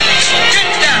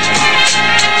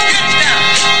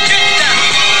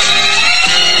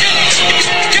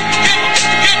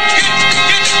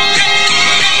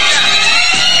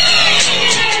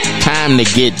time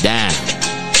to get down.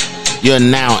 You're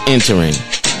now entering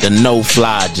the No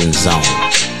Flogging Zone.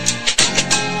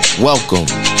 Welcome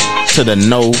to the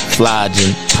No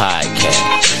Flogging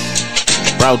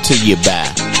Podcast, brought to you by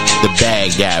the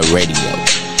Bad Guy Radio.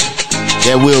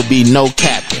 There will be no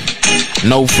capping,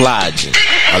 no flogging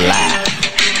allowed.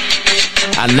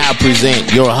 I now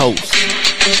present your hosts,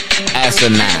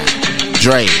 Asinine,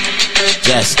 Dre,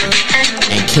 Justin,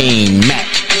 and King Mac.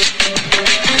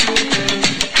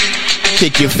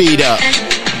 Kick your feet up,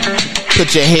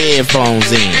 put your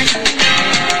headphones in,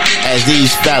 as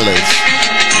these fellas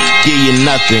give you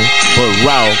nothing but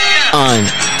raw,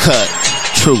 uncut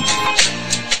truth.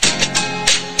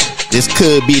 This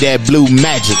could be that blue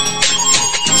magic,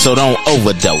 so don't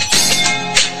overdose.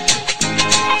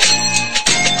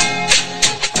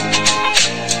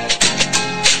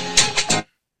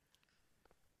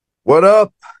 What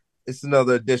up? It's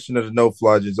another edition of the No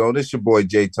Flogging Zone. It's your boy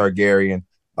Jay Targaryen.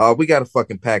 We got a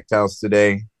fucking packed house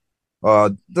today.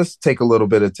 Let's take a little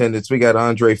bit of attendance. We got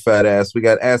Andre Fat Ass. We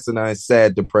got Asinine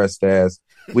Sad Depressed Ass.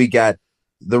 We got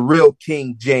the real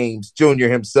King James Jr.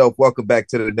 himself. Welcome back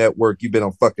to the network. You've been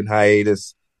on fucking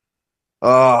hiatus.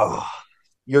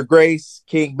 Your Grace,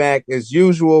 King Mac as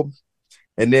usual.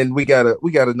 And then we got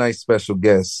a nice special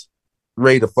guest,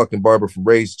 Ray the fucking barber from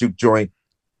Ray's Juke Joint.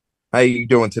 How you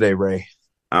doing today, Ray?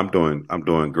 I'm doing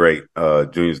great.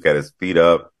 Junior's got his feet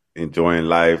up, enjoying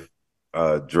life.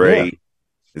 Dre,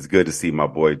 It's good to see my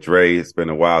boy Dre. It's been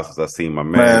a while since I've seen my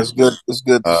man. It's good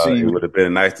to see you. It would have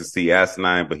been nice to see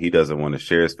Asinine, but he doesn't want to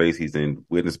share his face. He's in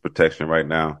witness protection right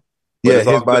now. But yeah,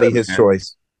 his body, his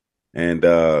choice. And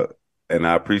I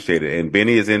appreciate it. And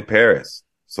Benny is in Paris.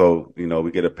 So,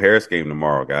 we get a Paris game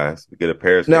tomorrow, guys. We get a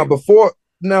Paris game. Before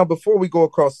we go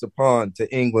across the pond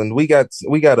to England, we got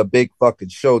a big fucking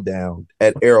showdown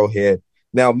at Arrowhead.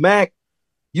 Now, Mac,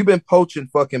 you've been poaching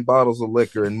fucking bottles of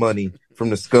liquor and money from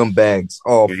the scumbags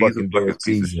all fucking bear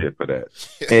season. Shit for that.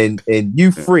 And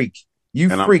you freak.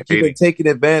 You've been taking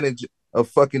advantage of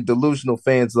fucking delusional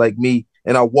fans like me,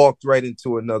 and I walked right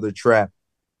into another trap.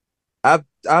 I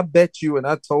bet you and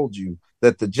I told you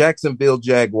that the Jacksonville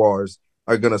Jaguars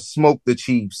are gonna smoke the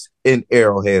Chiefs in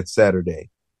Arrowhead Saturday.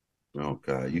 Oh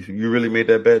God, you really made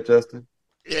that bet, Justin?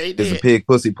 Yeah, he did. Is a pig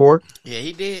pussy pork? Yeah,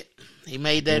 he did. He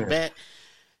made that bet.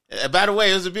 By the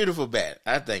way, it was a beautiful bet,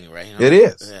 I think, right? It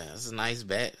is. Yeah, it's a nice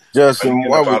bet. Justin,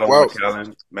 why would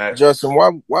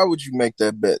you make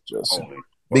that bet, Justin?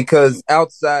 Because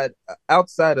outside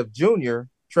of Junior,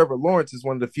 Trevor Lawrence is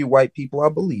one of the few white people I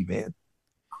believe in.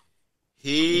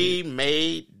 He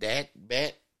made that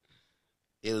bet.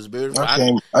 It was beautiful. As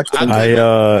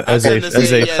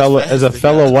a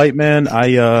fellow white man,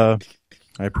 I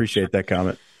appreciate that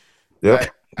comment. Yep.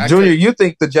 Junior, you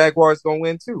think the Jaguars gonna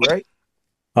win too, right?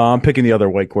 I'm picking the other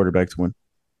white quarterback to win.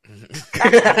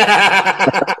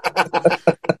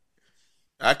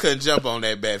 I couldn't jump on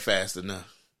that bet fast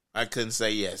enough. I couldn't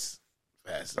say yes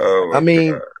fast enough. Oh, I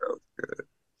mean,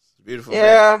 beautiful.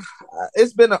 Yeah,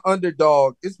 it's been an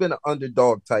underdog. It's been an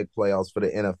underdog type playoffs for the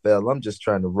NFL. I'm just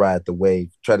trying to ride the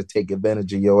wave, try to take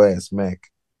advantage of your ass,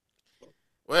 Mac.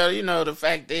 Well, the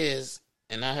fact is,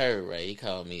 and I heard Ray, he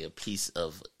called me a piece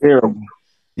of terrible.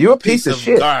 You a piece of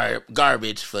shit.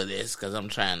 Garbage for this because I'm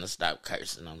trying to stop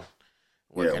cursing. I'm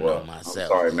working on myself. I'm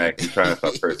sorry, Mac. You're trying to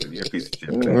stop cursing. You're a piece of shit.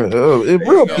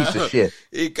 Real piece of shit.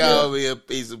 He called me a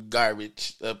piece of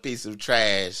garbage, a piece of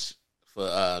trash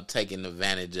for taking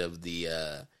advantage of the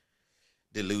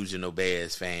delusional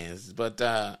Bears fans. But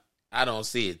I don't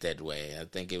see it that way. I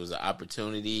think it was an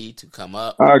opportunity to come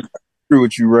up. I agree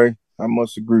with you, Ray. I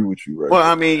must agree with you, Ray. Well,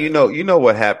 I mean, you know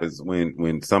what happens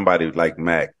when somebody like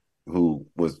Mac, who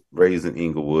was raised in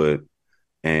Inglewood,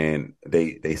 and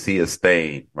they see a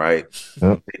stain, right?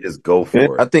 Yep. They just go for it.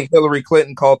 I think Hillary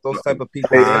Clinton called those type of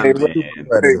people. I think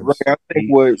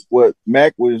what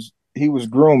Mac was, he was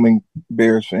grooming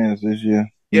Bears fans this year.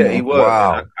 Yeah, he was.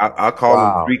 Wow. I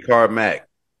call him 3-card Mac,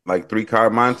 like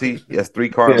 3-card Monty. Yes,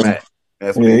 3-card Mac.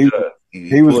 That's what he does.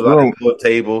 He was groomed. He pulls out the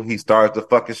table. He starts the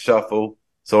fucking shuffle.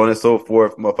 So on and so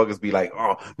forth. Motherfuckers be like,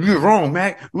 "Oh, you're wrong,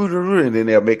 Mac," and then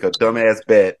they'll make a dumbass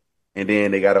bet. And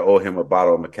then they got to owe him a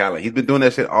bottle of Macallan. He's been doing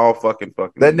that shit all fucking.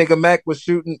 That nigga Mac was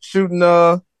shooting in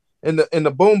the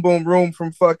boom boom room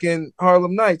from fucking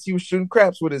Harlem Nights. He was shooting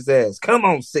craps with his ass. Come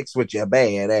on, 6 with your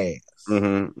bad ass.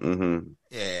 Yeah,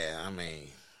 I mean.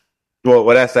 Well,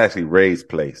 that's actually Ray's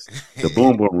place. The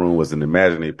boom boom room was an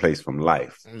imaginary place from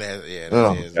life. Got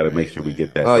to make sure we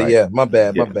get that. Oh right. Yeah, my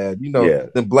bad.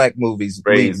 The black movies.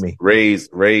 Ray's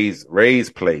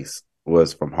place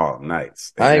was from Harlem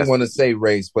Nights. I ain't want to say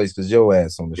Ray's place because your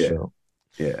ass on the show.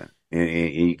 Yeah, and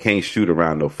you can't shoot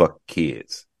around no fucking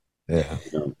kids. Yeah.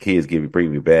 Kids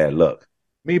bring me bad luck.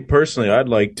 Me personally, I'd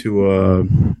like to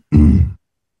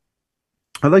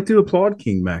applaud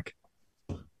King Mac.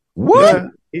 What?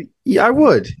 Yeah, I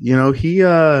would.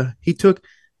 He took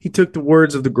the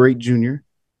words of the great Junior.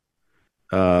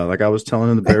 Like I was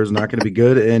telling him, the Bears are not going to be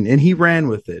good, and he ran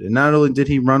with it. And not only did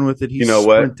he run with it, he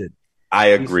sprinted. I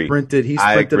agree. He sprinted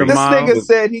a this mile. This nigga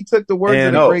said he took the words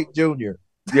of the great Junior.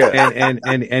 Yeah,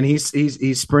 and he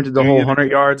sprinted the whole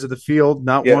 100 yards of the field,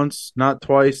 not once, not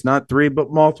twice, not three, but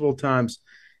multiple times.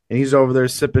 And he's over there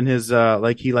sipping his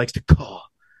like he likes to call,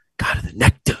 God of the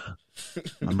nectar.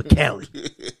 I'm a Cali.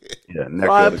 Yeah,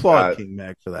 I applaud King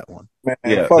Mac for that one. Man,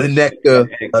 yeah, the nectar.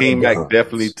 And King Mac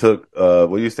definitely took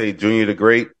what do you say, Junior the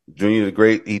Great? Junior the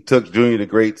Great. He took Junior the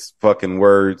Great's fucking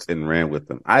words and ran with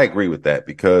them. I agree with that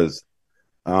because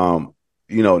not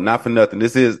for nothing.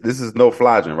 This is no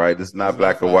flogging, right? This is not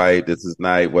black or white. This is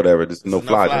not whatever. This is no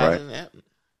flogging, right? Yeah.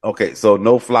 Okay, so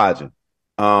no flogging.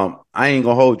 I ain't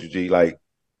gonna hold you, G. Like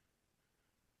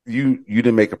you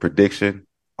didn't make a prediction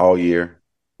all year.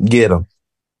 Get him.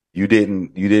 You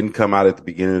didn't come out at the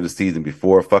beginning of the season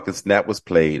before a fucking snap was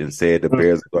played and said the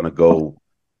Bears are gonna go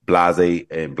blase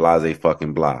and blase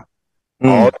fucking blah.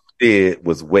 All you did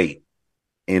was wait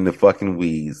in the fucking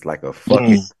weeds like a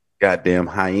fucking goddamn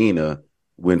hyena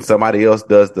when somebody else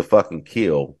does the fucking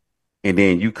kill, and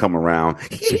then you come around.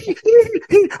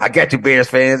 I got you, Bears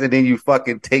fans, and then you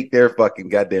fucking take their fucking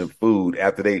goddamn food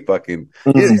after they fucking.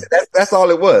 That's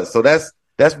all it was. So that's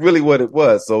really what it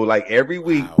was. So like every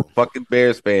week, fucking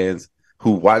Bears fans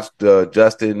who watched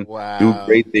Justin do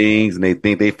great things and they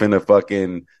think they finna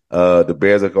fucking the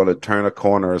Bears are gonna turn a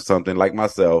corner or something, like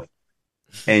myself,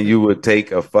 and you would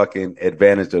take a fucking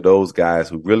advantage of those guys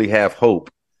who really have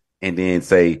hope, and then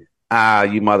say,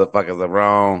 you motherfuckers are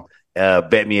wrong.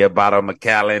 Bet me a bottle of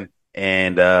McAllen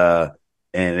and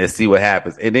let's see what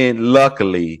happens. And then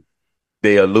luckily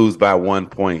they'll lose by 1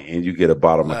 point and you get a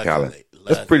bottle of McAllen.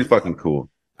 That's pretty fucking cool.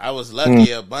 I was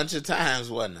lucky a bunch of times,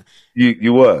 wasn't I?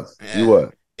 You was. Yeah. You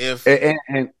was. If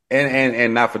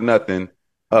and not for nothing.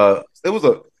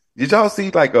 Did y'all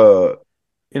see like an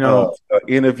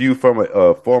interview from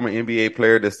a former NBA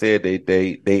player that said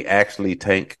they actually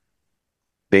tank?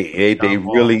 They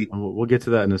really. We'll get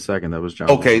to that in a second. That was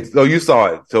John. Okay, so you saw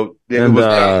it. So they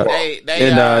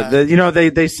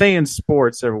say in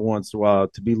sports every once in a while,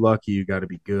 to be lucky you got to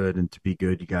be good, and to be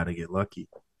good you got to get lucky.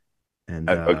 And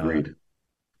agreed.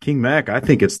 King Mac, I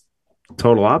think it's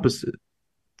total opposite.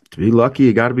 To be lucky,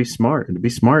 you got to be smart, and to be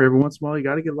smart every once in a while, you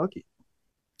got to get lucky.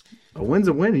 A win's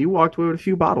a win. You walked away with a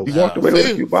few bottles. You walked away with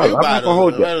a few bottles. I'm not gonna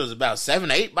hold you. It was about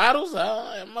 7, 8 bottles.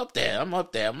 I'm up there.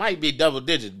 It might be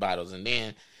double-digit bottles, and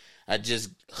then I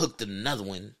just hooked another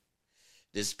one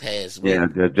this past week.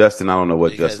 Yeah, Justin. I don't know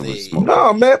what Justin was smoking.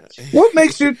 No, man. What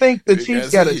makes you think the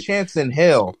Chiefs got a chance in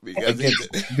hell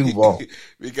against Duval?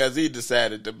 Because he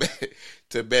decided to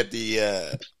bet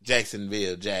the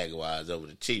Jacksonville Jaguars over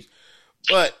the Chiefs.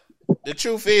 But the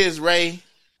truth is, Ray,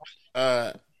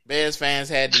 Bears fans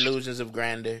had delusions of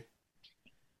grandeur.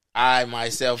 I,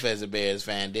 myself, as a Bears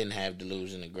fan, didn't have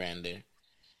delusion of grandeur.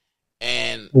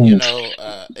 And,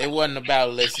 it wasn't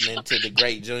about listening to the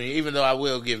great Junior, even though I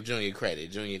will give Junior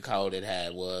credit. Junior called it how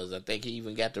it was. I think he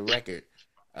even got the record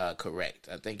correct.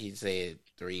 I think he said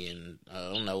 3 and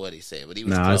I don't know what he said, but he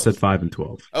was close. I said 5 and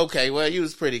 12. Okay, well, he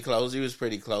was pretty close.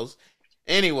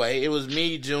 Anyway, it was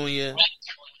me, Junior,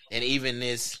 and even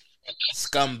this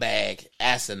scumbag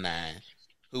Asinine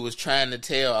who was trying to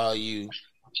tell all you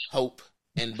hope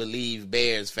and believe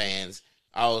Bears fans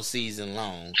all season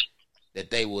long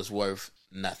that they was worth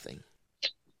nothing.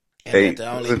 And that the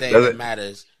only thing that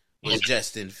matters was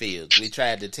Justin Fields. We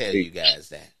tried to tell you guys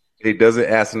that. Hey, doesn't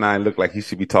Asinine look like he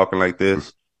should be talking like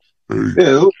this?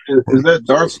 Yeah, is that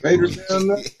Darth Vader down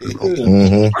there?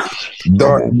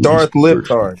 Mm-hmm. Darth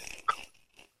Liptard.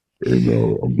 Hey,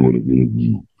 no, I'm going to get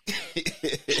you.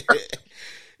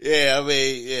 Yeah,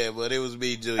 but it was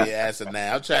me, Junior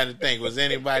Asinine. I'm trying to think, was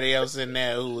anybody else in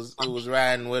there who was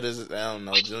riding with us? I don't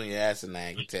know. Junior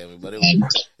Asinine can tell me, but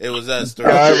it was us three.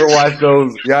 Y'all ever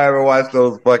watch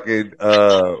those fucking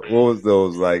what was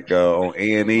those like on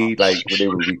A&E, like when they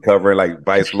would be covering like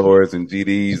Vice Lords and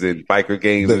GDs and biker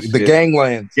gangs and shit? The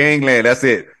Gangland. Gangland, that's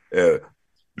it. Yeah,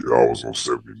 I was on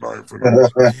 79 for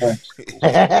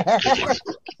that.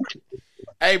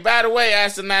 Hey, by the way,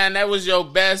 Asinine, that was your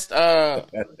best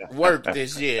work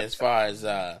this year as far as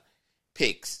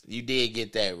picks. You did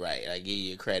get that right. I give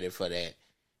you credit for that.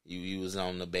 You was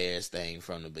on the Bears thing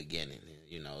from the beginning.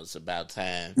 It's about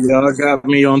time. Y'all got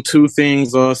me on 2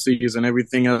 things all season.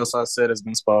 Everything else I said has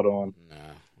been spot on. No,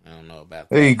 I don't know about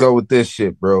that. There you go with this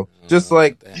shit, bro. Just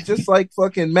like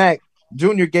fucking Mac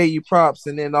Junior gave you props,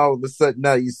 and then all of a sudden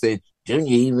now you say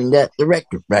Junior even got the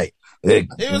record right. It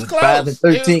was close. 5 and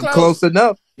 13, close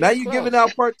enough. Now you're close. giving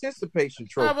out participation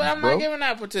trophies, No, but I'm bro. not giving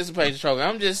out participation trophy.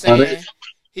 I'm just saying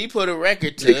he put a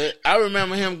record to it. I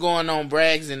remember him going on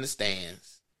brags in the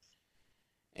stands.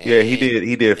 And he did.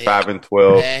 He did 5 and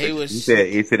 12. And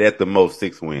he said at the most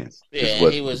 6 wins. Yeah,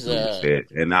 he was. Said.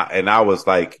 And I was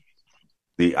like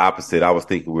the opposite. I was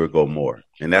thinking we would go more,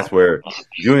 and that's where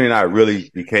Junior and I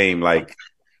really became like.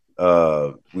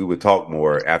 We would talk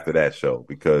more after that show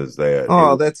because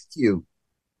that's cute.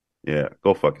 Yeah,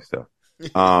 go fuck yourself.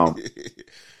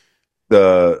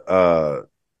 The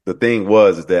thing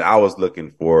is that I was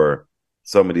looking for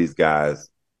some of these guys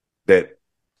that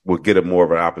would get more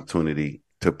of an opportunity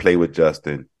to play with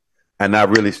Justin, and I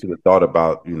really should have thought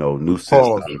about new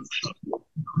systems,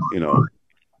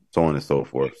 so on and so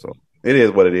forth. So it is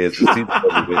what it is. Well,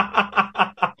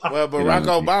 Barack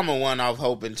Obama won off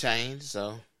hope and change,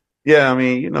 so. Yeah, I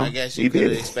mean, I guess you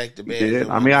could expect the Bears.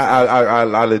 I mean, I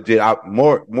legit,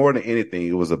 more than anything,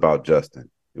 it was about Justin.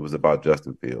 It was about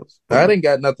Justin Fields. I didn't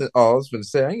got nothing. I was going to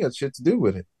say I ain't got shit to do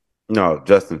with it. No,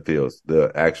 Justin Fields,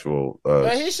 the actual.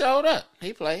 Well, he showed up.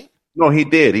 He played. No, he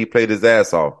did. He played his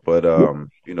ass off. But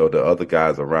the other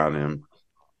guys around him,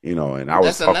 and I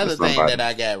was. That's another thing that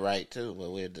I got right too. But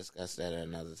we'll discuss that at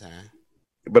another time.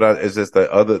 But it's just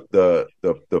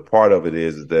the part of it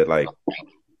is that like.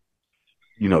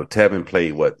 Tevin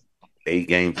played 8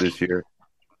 games this year,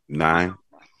 9.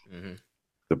 Mm-hmm.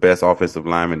 The best offensive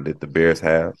lineman that the Bears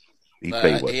have. He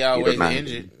played He always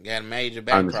injured, got a major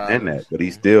back problem. I understand that, but he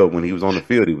still, when he was on the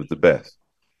field, he was the best.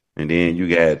 And then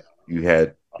you had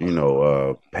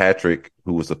Patrick,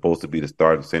 who was supposed to be the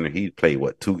starting center. He played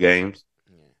 2 games.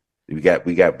 Yeah.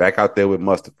 We got back out there with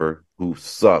Mustipher, who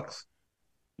sucks.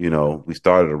 We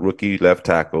started a rookie left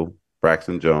tackle,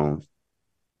 Braxton Jones.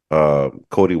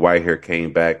 Cody Whitehair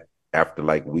came back after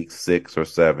like week 6 or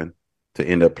 7 to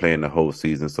end up playing the whole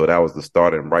season. So that was the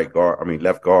starting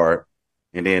left guard.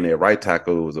 And then at right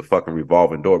tackle, it was a fucking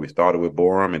revolving door. We started with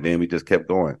Borum and then we just kept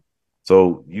going.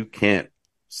 So you can't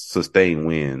sustain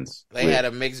wins. They had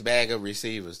a mixed bag of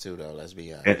receivers too, though. Let's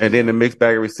be honest. And then the mixed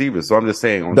bag of receivers. So I'm just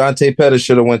saying. Dante Pettis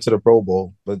should have went to the Pro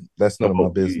Bowl, but that's none of my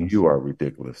business. You are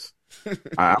ridiculous.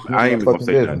 I ain't even gonna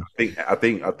say that. I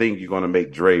think you're gonna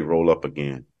make Dre roll up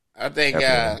again. I think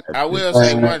I will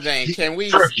say one thing. Can we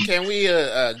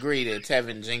agree that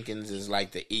Tevin Jenkins is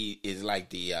like the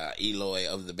Eloy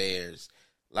of the Bears?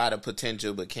 A lot of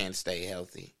potential, but can't stay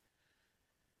healthy.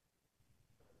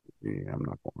 Yeah, I'm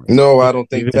not going. No, I don't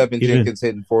think Tevin Jenkins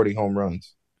hitting 40 home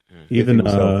runs. Even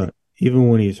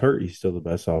when he's hurt, he's still the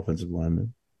best offensive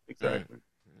lineman. Exactly.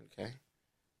 Okay.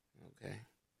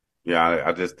 Yeah,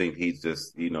 I just think he's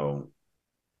just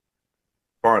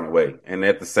far and away, and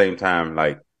at the same time,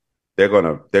 like. They're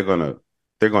gonna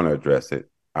address it.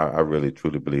 I really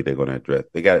truly believe they're gonna address.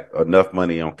 They got enough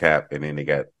money on cap, and then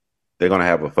they're gonna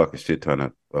have a fucking shit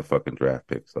ton of fucking draft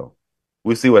picks. So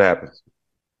we'll see what happens.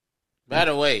 By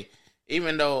the way,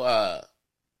 even though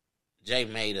Jay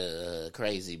made a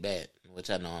crazy bet, which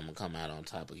I know I'm gonna come out on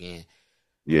top again.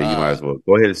 Yeah, you might as well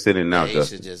go ahead and send it now, Justin. He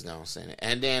should just go send it.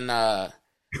 And then I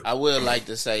would like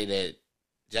to say that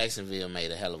Jacksonville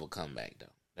made a hell of a comeback, though.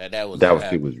 That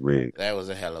shit was rigged. That was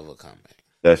a hell of a comeback.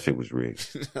 That shit was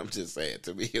rigged. I'm just saying,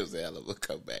 to me, it was a hell of a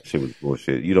comeback. Shit was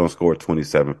bullshit. You don't score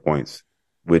 27 points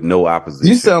with no opposition.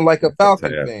 You sound like a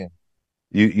Falcon fan.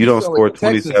 You don't score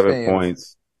 27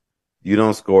 points. You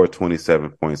don't score 27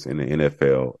 points in the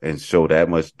NFL and show that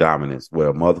much dominance. Where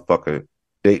a motherfucker,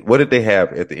 what did they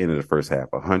have at the end of the first half?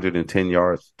 110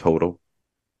 yards total.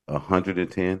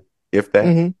 110, if that.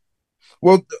 Mm-hmm.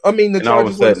 Well, I mean, the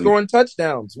Chargers were scoring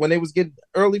touchdowns when they was getting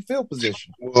early field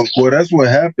position. Well, that's what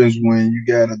happens when you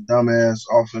got a dumbass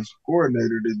offensive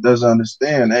coordinator that doesn't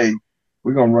understand, hey,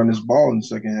 we're going to run this ball in the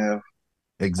second half.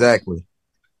 Exactly.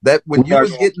 That when we're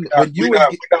not going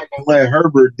to let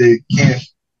Herbert, that can't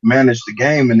manage the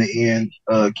game in the end,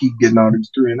 keep getting all these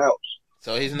 3 and outs.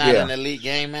 So he's not an elite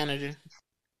game manager?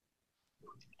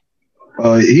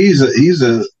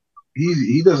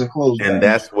 He doesn't close. And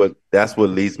that's what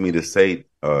leads me to say,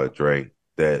 Dre,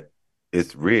 that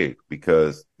it's rigged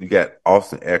because you got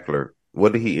Austin Eckler.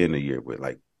 What did he end the year with?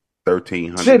 Like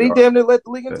 1,300. Shit, he damn near led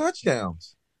the league in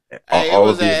touchdowns.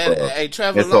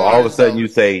 Trevor and so all of a sudden you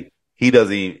say he's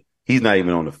not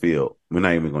even on the field. We're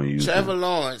not even going to use Trevor him.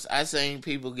 Lawrence. I seen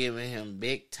people giving him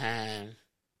big time.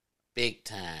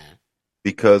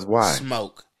 Because why?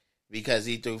 Smoke. Because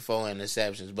he threw 4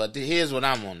 interceptions. But here's what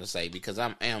I'm going to say, because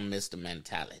I am Mr.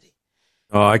 Mentality.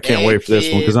 Oh, I can't wait for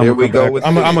this one because I'm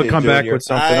gonna come back with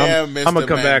something. I'm gonna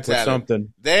come back with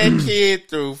something. That kid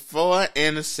threw 4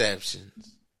 interceptions.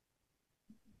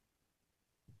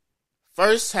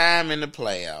 First time in the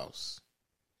playoffs.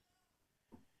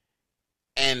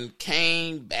 And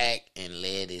came back and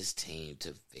led his team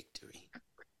to victory.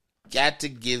 Got to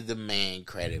give the man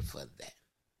credit for that.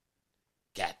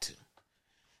 Got to.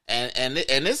 And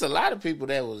there's a lot of people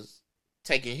that was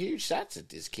taking huge shots at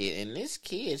this kid. And this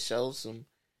kid showed some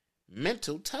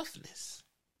mental toughness.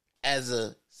 As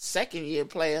a second-year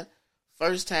player,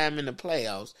 first time in the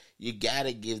playoffs, you got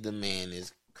to give the man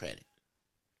his credit.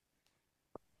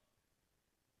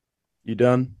 You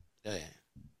done? Yeah.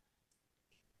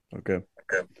 Okay.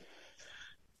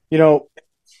 You know,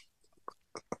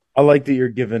 I like that you're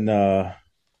giving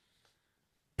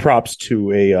props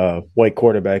to a white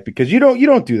quarterback because you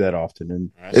don't do that often,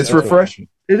 and it's refreshing.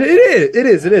 It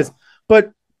is.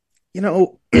 But you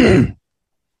know,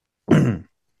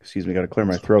 excuse me, got to clear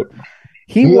my throat.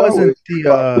 He wasn't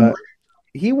the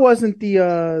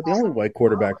only white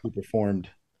quarterback who performed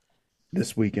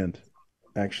this weekend.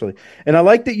 Actually, and I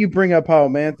like that you bring up how a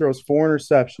man throws 4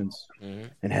 interceptions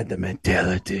and had the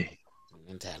mentality.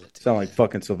 Sound like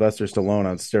fucking Sylvester Stallone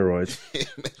on steroids.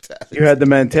 You had the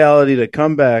mentality to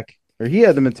come back, or he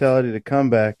had the mentality to come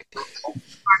back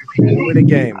and win a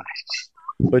game.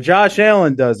 But Josh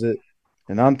Allen does it,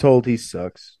 and I'm told he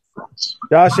sucks.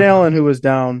 Josh Allen, who was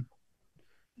down,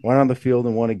 went on the field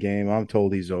and won a game. I'm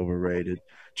told he's overrated.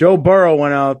 Joe Burrow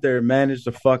went out there and managed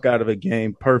the fuck out of a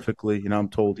game perfectly, and I'm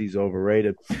told he's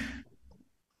overrated.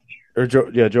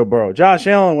 Joe Burrow. Josh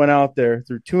Allen went out there,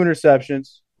 threw 2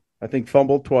 interceptions, I think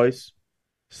fumbled twice,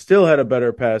 still had a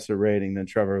better passer rating than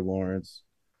Trevor Lawrence,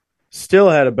 still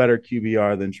had a better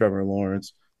QBR than Trevor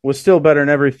Lawrence, was still better in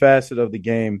every facet of the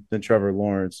game than Trevor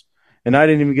Lawrence. And I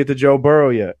didn't even get to Joe Burrow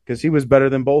yet because he was better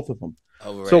than both of them.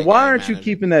 So why aren't you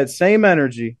keeping that same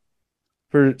energy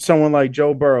for someone like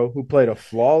Joe Burrow, who played a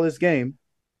flawless game,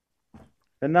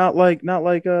 and not like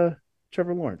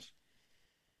Trevor Lawrence?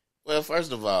 Well,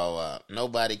 first of all,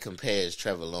 nobody compares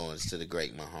Trevor Lawrence to the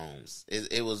great Mahomes.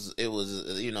 It was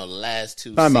the last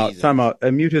 2 seasons. Time out.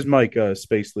 Mute his mic,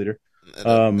 Space Leader.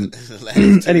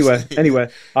 Anyway,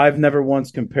 I've never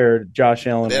once compared Josh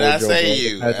Allen. Did I say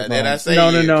you? Did I say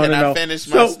you? No. I finish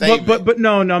my statement? But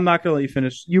no, I'm not going to let you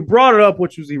finish. You brought it up,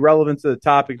 which was irrelevant to the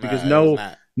topic because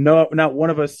not one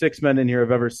of us 6 men in here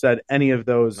have ever said any of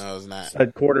those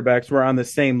said quarterbacks were on the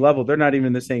same level. They're not even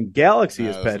in the same galaxy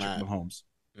as Patrick Mahomes.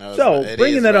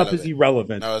 Bringing that up is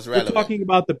irrelevant. No, it's relevant. We're talking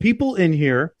about the people in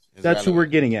here. That's who we're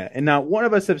getting at. And not one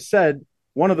of us have said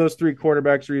one of those 3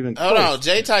 quarterbacks are even close. Hold on.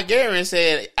 Jay Targaryen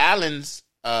said Allen's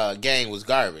game was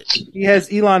garbage. He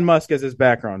has Elon Musk as his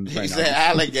background. He said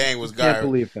Allen's game was garbage. Can't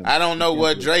believe him. I don't know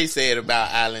what Dre said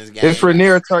about Allen's game. It's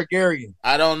Rhaenyra Targaryen.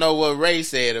 I don't know what Ray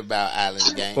said about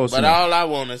Allen's game. But all I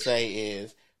want to say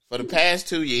is, for the past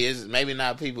 2 years, maybe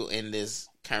not people in this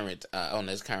current on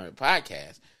this current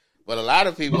podcast, but a lot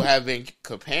of people have been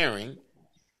comparing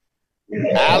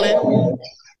Allen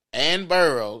and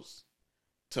Burrows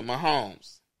to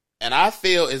Mahomes. And I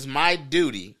feel it's my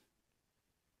duty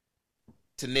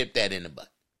to nip that in the butt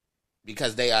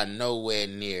because they are nowhere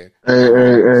near.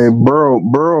 Hey,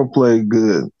 Burrow played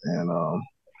good, and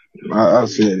I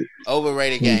said it.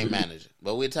 Overrated game manager,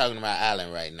 but we're talking about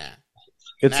Allen right now.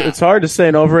 It's hard to say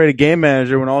an overrated game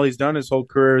manager when all he's done his whole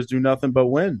career is do nothing but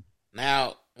win.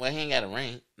 Now, well, he ain't got a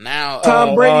ring. Now,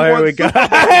 Tom Brady. Here we go.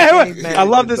 I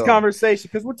love this conversation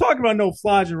because we're talking about no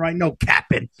flogging, right? No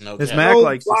capping, as Mac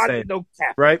likes to say. No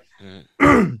cap. Right?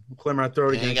 Clear my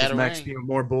throat again because Mac's spewing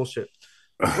more bullshit.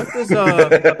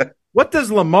 What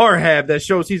does Lamar have that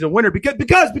shows he's a winner? Because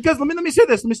let me say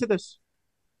this.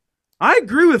 I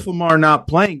agree with Lamar not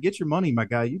playing. Get your money, my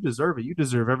guy. You deserve it. You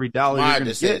deserve every dollar you're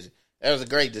going to get. That was a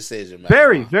great decision.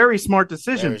 Very, very smart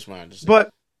decision. Very smart decision.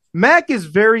 But Mac is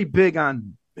very big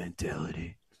on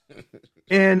mentality.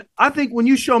 And I think when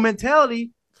you show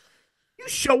mentality, you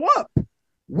show up.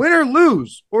 Win or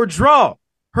lose or draw,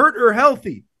 hurt or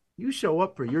healthy, you show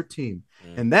up for your team.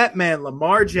 And that man,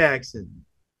 Lamar Jackson,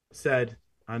 said,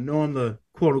 I know I'm the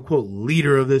quote-unquote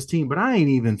leader of this team, but I ain't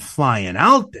even flying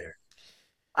out there.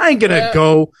 I ain't going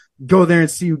to go there and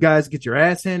see you guys get your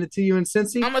ass handed to you in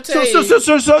Cincy. I'm going to tell you.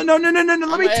 So, no.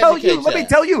 Let me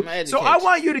tell you. So I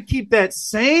want you to keep that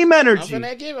same energy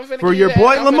for your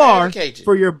boy Lamar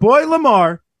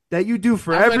that you do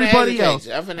for everybody else.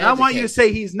 And I want you to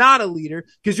say he's not a leader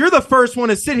because you're the first one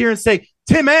to sit here and say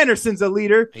Tim Anderson's a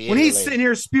leader when he's sitting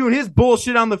here spewing his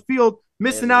bullshit on the field,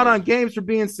 missing out on games for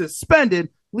being suspended.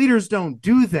 Leaders don't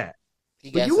do that.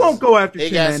 But you won't go after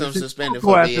Tim Anderson. You won't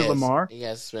go after Lamar.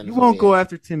 You won't go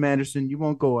after Tim Anderson. You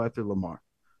won't go after Lamar.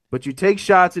 But you take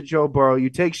shots at Joe Burrow. You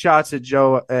take shots at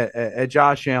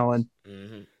Josh Allen.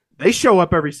 Mm-hmm. They show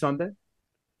up every Sunday.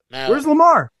 Now, where's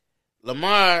Lamar?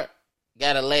 Lamar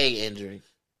got a leg injury,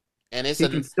 and it's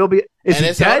can still be. Is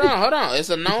he dead? Hold on. It's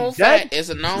a known fact. It's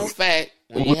a known fact.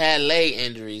 When you have leg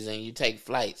injuries and you take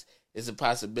flights, it's a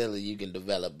possibility you can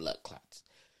develop blood clots.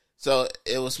 So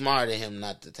it was smart of him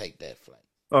not to take that flight.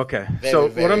 Okay, very, so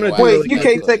very what I'm going to wise. do? Wait, you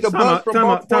can't take a bus from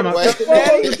Baltimore.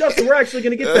 Justin, we're actually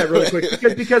going to get that really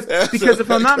quick because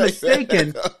if I'm not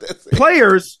mistaken,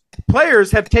 players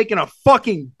have taken a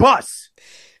fucking bus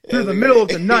through the middle of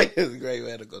the night.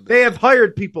 They have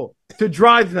hired people to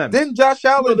drive them. Didn't Josh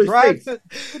Allen drive?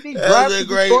 That's a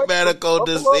great medical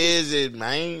decision,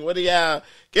 man. What do y'all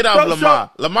get off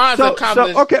Lamar? Lamar's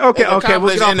accomplished. Okay. We'll get off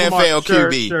NFL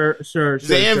QB. Sure. The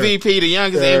MVP, the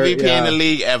youngest MVP in the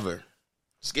league ever.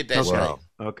 Let's get that straight.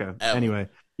 Okay. Ever. Anyway.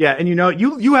 Yeah, and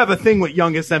you have a thing with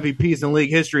youngest MVPs in league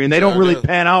history, and they don't really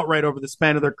pan out right over the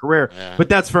span of their career. Yeah. But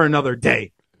that's for another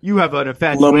day. You have an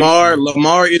infatuation.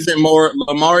 Lamar isn't more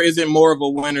of a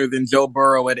winner than Joe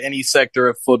Burrow at any sector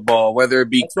of football, whether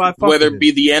it be the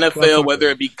NFL, whether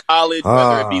it be college,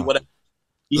 whether it be whatever.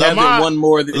 Lamar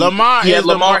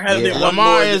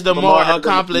is the more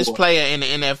accomplished player in the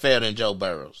NFL than Joe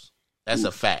Burrows. That's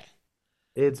a fact.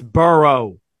 It's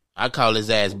Burrow. I call his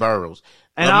ass Burrows.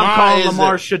 And I'm calling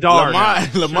Lamar Shadar.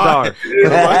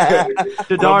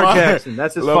 Shadar Jackson.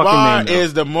 That's his fucking name. Lamar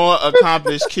is the more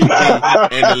accomplished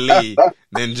QB in the league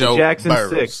than Joe Jackson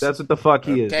Burrows. 6. That's what the fuck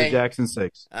he is. The Jackson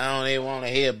 6. I don't even want to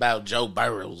hear about Joe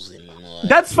Burrows anymore.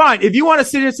 That's fine. If you want to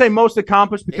sit here and say most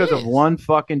accomplished because of one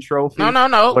fucking trophy.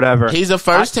 No. Whatever. He's a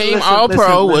first team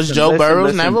All-Pro, which Joe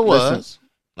Burrows never was.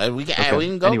 Like we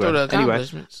can go through the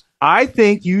accomplishments. I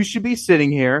think you should be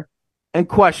sitting here and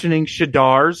questioning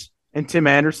Shadar's and Tim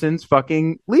Anderson's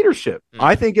fucking leadership.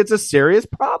 I think it's a serious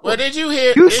problem. Well, did you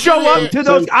hear? You show up to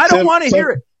those. I don't want to hear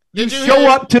it. You show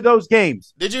up to those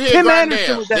games. Did you hear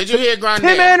Grandale? Did you hear Grandale?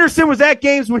 Tim Anderson was at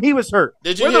games when he was hurt.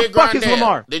 Did you hear Grandale? Fuck is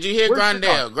Lamar? Did you hear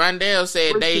Grandale? Grandale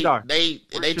said they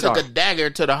took a dagger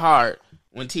to the heart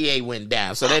when TA went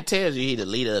down. So that tells you he's the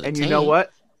leader of the team. And you know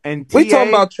what? And we talking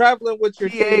about traveling with your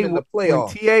team in the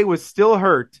playoffs. When TA was still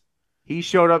hurt, he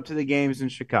showed up to the games in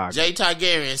Chicago. Jay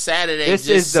Targaryen Saturday. This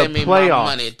just send me my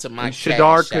money to my and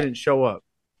Shadar couldn't show up.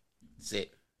 That's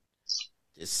it.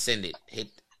 Just send it. Hit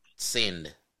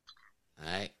send.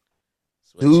 All right.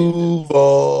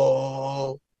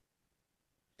 Duval.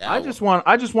 I just want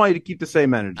you to keep the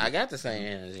same energy. I got the same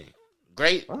energy.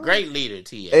 Great leader,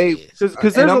 TA. Hey,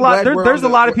 because there's a lot. There's a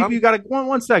lot of people you got to.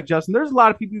 One sec, Justin. There's a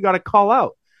lot of people you got to call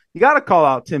out. You got to call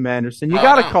out Tim Anderson. You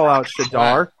got to call out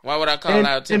Shadar. Why would I call out Tim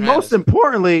Anderson? And most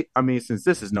importantly, I mean, since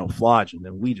this is no flogging,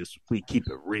 then we keep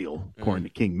it real, according to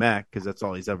King Mac, because that's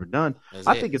all he's ever done.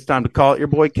 I think it's time to call out your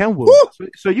boy Ken Wu.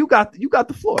 So you got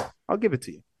the floor. I'll give it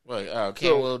to you. Well,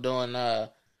 Ken Wu doing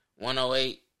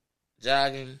 108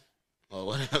 jogging or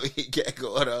whatever he got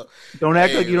going on. Don't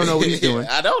act like you don't know what he's doing.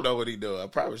 I don't know what he's doing. I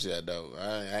promise you I don't.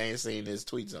 I ain't seen his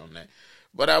tweets on that.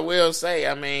 But I will say,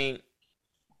 I mean,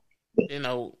 you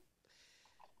know,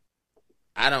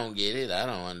 I don't get it. I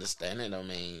don't understand it. I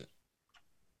mean,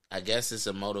 I guess it's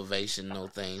a motivational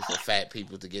thing for fat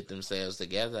people to get themselves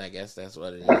together. I guess that's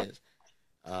what it is.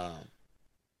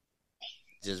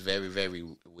 Just very, very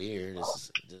weird.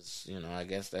 It's just, you know, I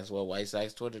guess that's what White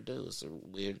Sox Twitter do. It's a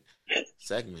weird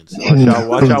segment. So.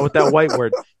 Watch out with that white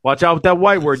word. Watch out with that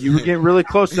white word. You were getting really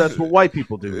close. That's what white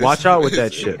people do. Watch out with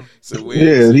that shit.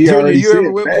 Yeah, he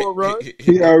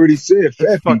already said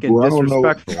fat fucking people.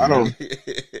 Disrespectful. I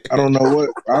don't know what.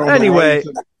 Anyway,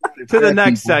 to the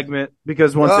next segment,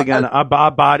 because once again, I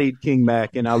bodied King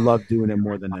Mac, and I love doing it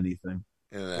more than anything.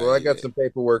 Well, I got some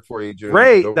paperwork for you, Junior.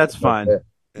 Ray, that's fine.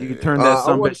 You can turn that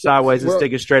sumbitch sideways and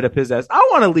stick it straight up his ass. I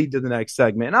want to lead to the next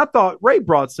segment, and I thought Ray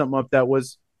brought something up that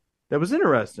was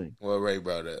interesting. Well, Ray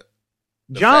brought up.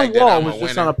 John Wall was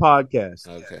just on a podcast.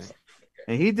 Okay.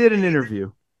 And he did an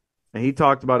interview, and he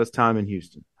talked about his time in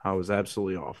Houston, how it was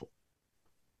absolutely awful.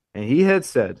 And he had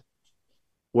said,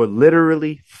 we're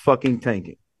literally fucking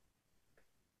tanking.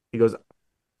 He goes,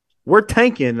 we're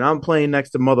tanking, and I'm playing next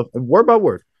to word by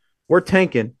word. We're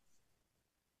tanking.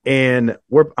 And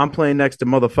I'm playing next to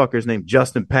motherfuckers named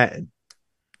Justin Patton,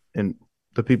 and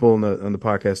the people on the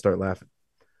podcast start laughing.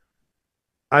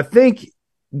 I think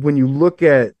when you look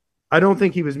at, I don't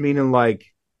think he was meaning like,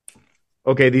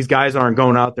 okay, these guys aren't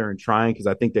going out there and trying, because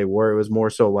I think they were. It was more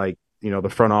so like, you know, the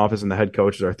front office and the head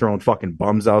coaches are throwing fucking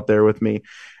bums out there with me.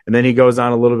 And then he goes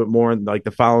on a little bit more, like the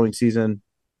following season,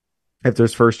 after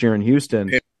his first year in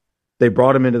Houston. They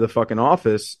brought him into the fucking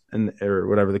office or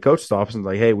whatever, the coach's office, and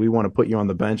like, hey, we want to put you on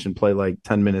the bench and play like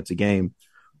 10 minutes a game,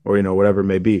 or, you know, whatever it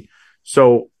may be.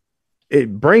 So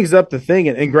it brings up the thing.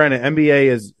 And granted,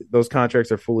 NBA those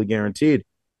contracts are fully guaranteed.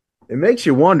 It makes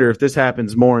you wonder if this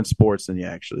happens more in sports than you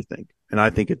actually think. And I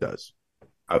think it does.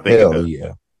 I think Hell it does.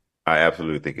 yeah. I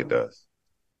absolutely think it does.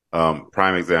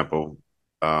 Prime example,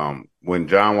 when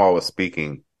John Wall was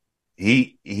speaking,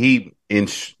 he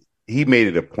made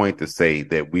it a point to say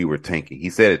that we were tanking. He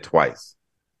said it twice.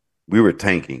 We were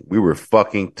tanking. We were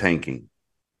fucking tanking.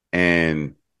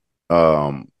 And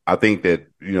I think that,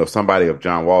 somebody of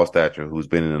John Wall's stature who's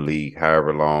been in the league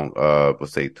however long,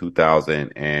 let's say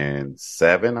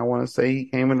 2007, I want to say he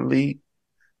came in the league.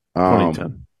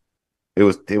 2010. It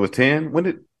was 10. When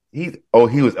did he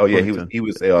was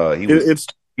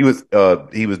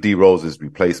D Rose's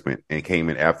replacement and came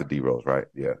in after D Rose, right?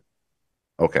 Yeah.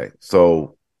 Okay.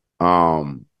 So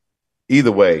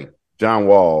either way, John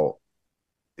Wall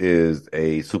is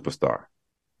a superstar.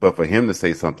 But for him to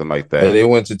say something like that, and they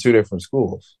went to two different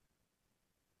schools.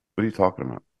 What are you talking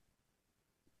about?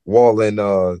 Wall and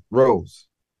Rose.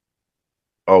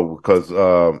 Oh, because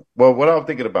what I'm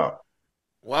thinking about.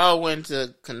 Wall went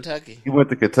to Kentucky. He went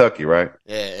to Kentucky, right?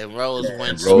 Yeah, and Rose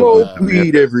went to smoke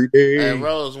weed every day. And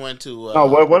Rose went to.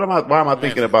 Why am I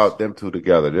thinking about them two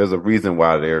together? There's a reason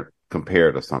why they're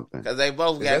compared or something. Because they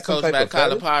both got coached by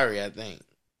Calipari, I think.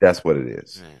 That's what it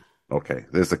is. Yeah. Okay,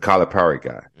 there's a Calipari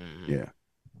guy. Mm-hmm. Yeah.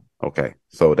 Okay,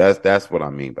 so that's what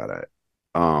I mean by that.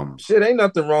 Shit, ain't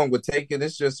nothing wrong with tanking.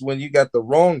 It's just when you got the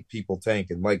wrong people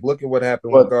tanking. Like, look at what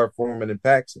happened with Gar Foreman and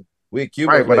Paxson. We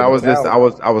accumulated. Right,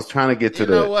 but I was trying to get to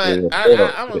the. You know what?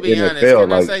 I'm gonna be honest.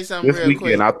 Can I say something this weekend?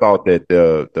 Quick? I thought that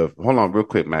the hold on real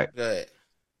quick, Mac. Go ahead.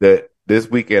 That this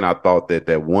weekend I thought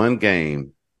that one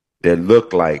game that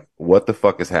looked like what the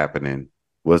fuck is happening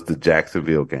was the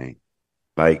Jacksonville game.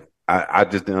 Like I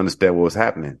just didn't understand what was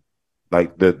happening.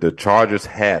 Like the Chargers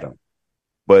had them,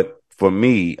 but for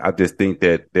me, I just think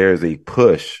that there's a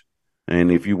push,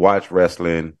 and if you watch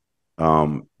wrestling,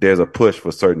 there's a push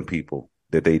for certain people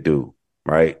that they do,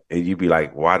 right? And you'd be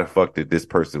like, why the fuck did this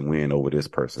person win over this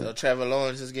person? So Trevor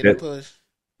Lawrence is getting a push?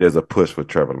 There's a push for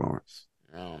Trevor Lawrence.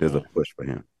 There's a push for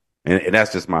him. And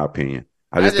that's just my opinion.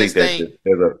 I just think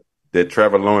that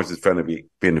Trevor Lawrence is going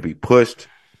to be pushed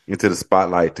into the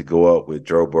spotlight to go up with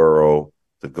Joe Burrow,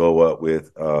 to go up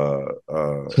with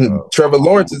Trevor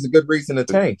Lawrence is a good reason to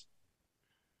tank.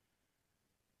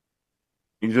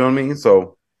 You know what I mean?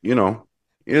 So, it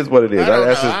is what it is.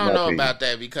 I don't know about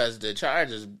that because the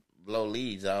Chargers blow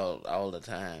leads all the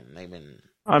time. They've been.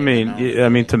 I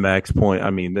mean, to Mac's point,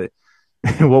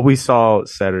 what we saw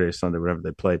Saturday or Sunday, whenever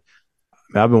they played.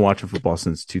 I've been watching football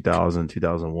since 2000,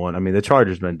 2001. I mean, the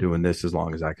Chargers been doing this as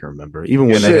long as I can remember. Even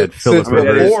when they had Philip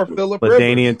Rivers,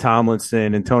 LaDainian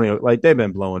Tomlinson, Antonio, like they've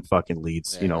been blowing fucking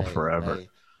leads, forever.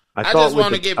 I just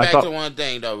want to get back to one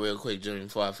thing though, real quick, Junior,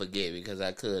 before I forget, because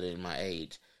I could in my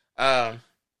age.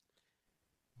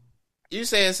 You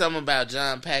said something about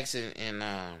John Paxson and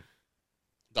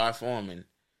Gar Foreman.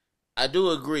 I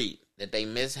do agree that they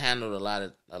mishandled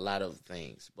a lot of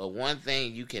things, but one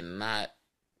thing you cannot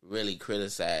really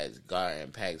criticize Gar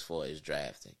and Pax for is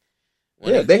drafting.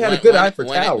 They had a good eye for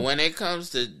talent. When it comes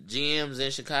to GMs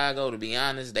in Chicago, to be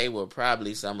honest, they were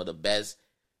probably some of the best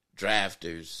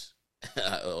drafters.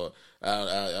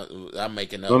 I'm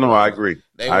making up. No, I agree.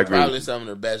 They were probably some of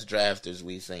the best drafters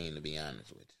we've seen, to be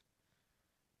honest with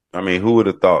you. I mean, who would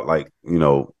have thought,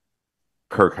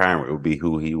 Kirk Heinrich would be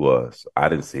who he was? I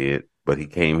didn't see it, but he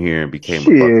came here and became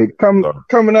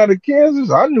coming out of Kansas.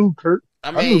 I knew Kirk. I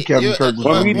knew Kevin Kirk was.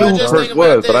 Well, we knew who Kirk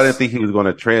was, but I didn't think he was going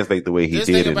to translate the way he did.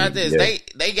 Just think about this. Yeah.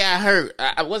 They got hurt.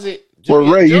 Was it?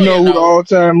 Well, Ray, you know who the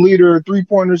all-time leader of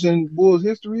three-pointers in Bulls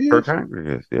history is? Kirk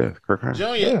Heinrich is. Yeah, Kirk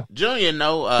Heinrich. Junior,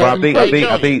 no.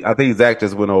 I think Zach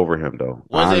just went over him though.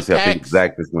 Honestly, I think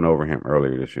Zach just went over him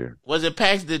earlier this year. Was it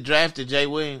Pax that drafted Jay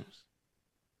Williams?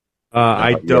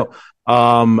 I don't.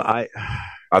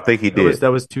 I think he did.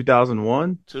 That was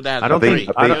 2001. 2003.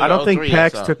 I don't think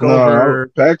Pax took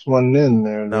over. Pax wasn't in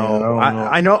there. No,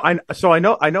 I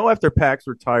know after Pax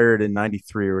retired in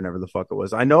 '93 or whenever the fuck it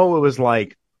was. I know it was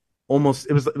like almost.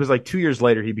 It was like 2 years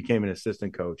later he became an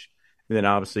assistant coach, and then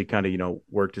obviously kind of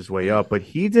worked his way up. But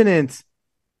he didn't.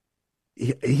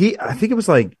 He I think it was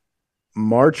like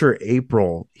March or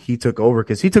April he took over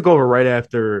because he took over right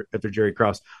after Jerry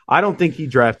Krause. I don't think he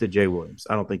drafted Jay Williams.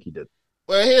 I don't think he did.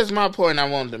 Well, here's my point I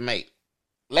wanted to make.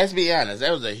 Let's be honest.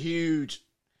 That was a huge...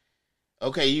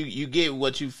 Okay, you get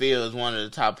what you feel is one of the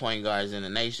top point guards in the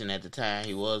nation at the time.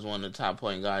 He was one of the top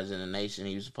point guards in the nation.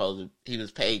 He was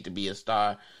paid to be a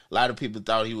star. A lot of people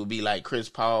thought he would be like Chris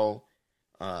Paul,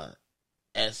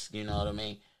 you know what I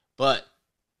mean? But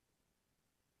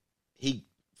he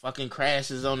fucking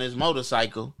crashes on his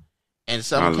motorcycle and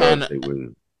some kind of...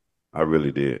 I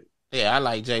really did. Yeah, I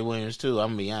like Jay Williams too.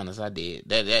 I'm gonna be honest, I did.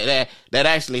 That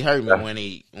actually hurt me when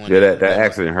he. That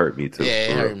accident hurt me too. Yeah,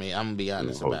 it hurt me. I'm gonna be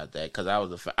honest about that because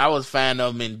I was a fan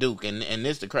of him in Duke, and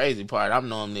this the crazy part. I'm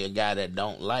normally a guy that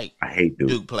don't like. I hate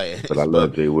Duke players, but I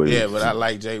love Jay Williams. Yeah, but I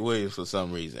like Jay Williams for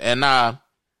some reason. And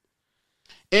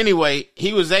anyway,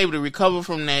 he was able to recover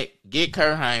from that, get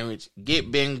Kurt Heinrich,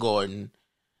 get Ben Gordon,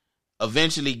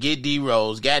 eventually get D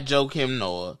Rose, got Joakim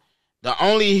Noah. The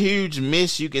only huge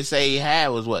miss you can say he had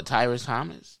was what, Tyrese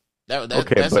Thomas?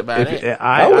 That's about it.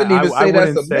 I wouldn't even say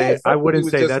that's a miss. I wouldn't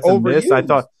say that's a miss. I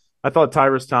thought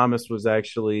Tyrese Thomas was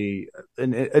actually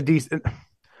a decent. I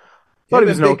thought he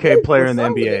was an okay player in the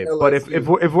NBA. But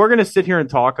if we're gonna sit here and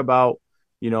talk about,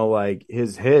 like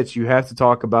his hits, you have to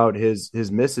talk about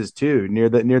his misses too. Near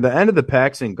the end of the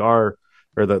Paxson Gar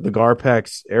or the Gar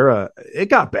Pax era, it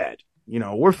got bad.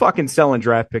 We're fucking selling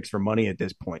draft picks for money at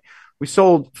this point. We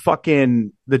sold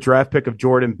fucking the draft pick of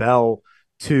Jordan Bell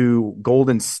to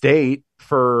Golden State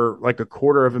for like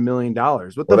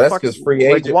 $250,000. What the fuck? That's free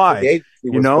agent. Like, why?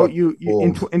 In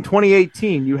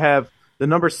 2018, you have the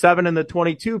number 7 and the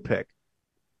 22 pick.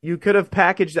 You could have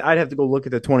packaged. I'd have to go look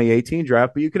at the 2018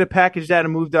 draft, but you could have packaged that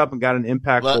and moved up and got an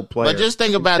impactful player. But just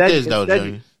think about this, though,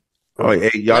 Junior. Oh,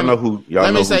 hey, y'all know who?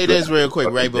 Let me say this real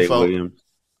quick, Ray. Before you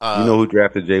know who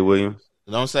drafted Jay Williams?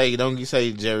 Don't say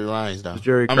Jerry Rhines though.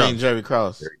 Jerry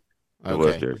Krause.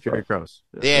 Okay. Jerry Krause.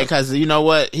 Yeah, because you know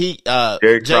what? Jay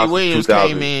Williams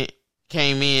came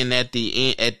in at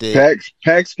the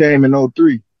Pax came in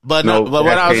 03. But what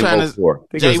I was trying to I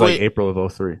think it was like April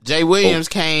of 03. Jay Williams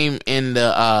came in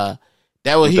the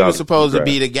he was supposed to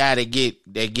be the guy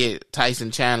that get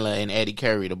Tyson Chandler and Eddie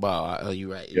Curry the ball. Oh,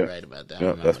 you're right. You're right about that.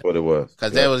 Yeah, that's what it was.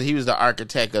 Because he was the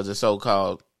architect of the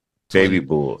so-called Baby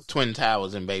Bulls, Twin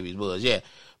Towers and Baby Bulls. Yeah,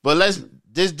 but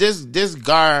this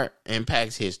guard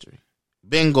impacts history.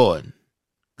 Ben Gordon,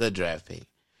 good draft pick.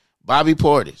 Bobby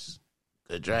Portis,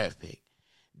 good draft pick.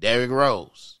 Derrick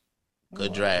Rose,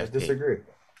 good draft pick. I disagree.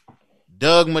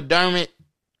 Doug McDermott,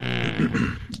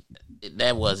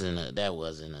 that wasn't a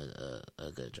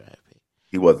good draft pick.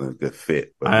 He wasn't a good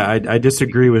fit. I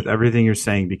disagree with everything you're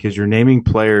saying because you're naming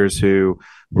players who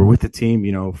were with the team,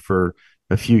 for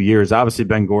a few years. Obviously,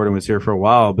 Ben Gordon was here for a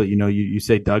while, but you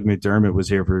say Doug McDermott was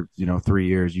here for 3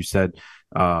 years. You said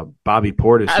Bobby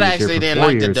Portis. I actually didn't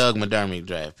like the Doug McDermott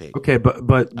draft pick. Okay,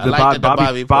 but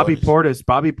Bobby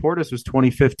Portis was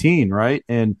 2015, right?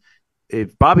 And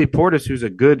if Bobby Portis, who's a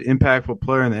good impactful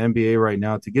player in the NBA right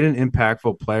now, to get an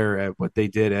impactful player at what they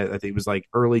did at, I think it was like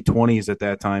early 20s at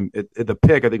that time. The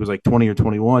pick, I think it was like 20 or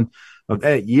 21 of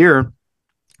that year,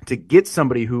 to get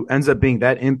somebody who ends up being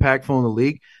that impactful in the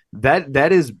league.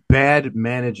 That is bad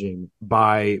managing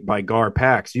by Gar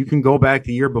Pax. You can go back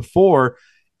the year before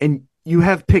and you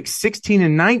have picks 16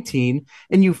 and 19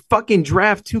 and you fucking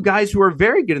draft two guys who are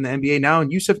very good in the NBA now,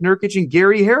 and Yusuf Nurkic and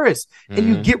Gary Harris, and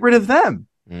you get rid of them.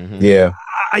 Mm-hmm. Yeah.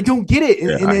 I don't get it.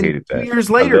 And then 2 years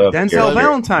later, Denzel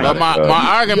Valentine. But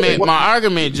my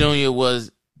argument, Junior,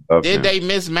 was did they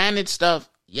mismanage stuff?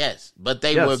 Yes, but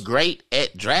they were great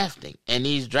at drafting, and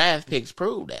these draft picks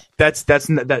prove that.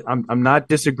 I'm not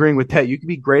disagreeing with that. You can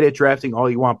be great at drafting all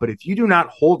you want, but if you do not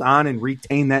hold on and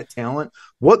retain that talent,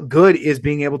 what good is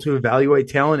being able to evaluate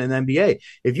talent in the NBA?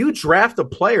 If you draft a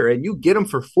player and you get him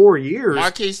for 4 years,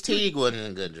 Marquise Teague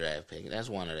wasn't a good draft pick. That's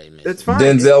one of them. That's fine.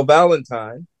 Denzel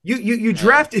Valentine. You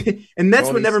drafted, and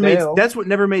that's what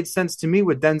never made sense to me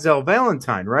with Denzel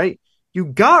Valentine, right? You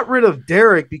got rid of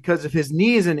Derek because of his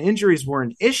knees and injuries were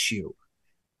an issue.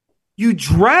 You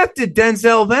drafted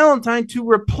Denzel Valentine to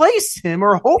replace him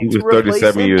or hope to replace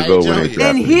him. He was 37 years old when they drafted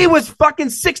him. And he was fucking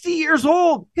 60 years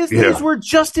old. His knees were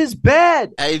just as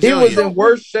bad. He was in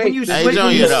worse shape.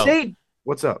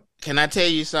 What's up? Can I tell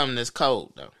you something that's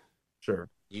cold, though? Sure.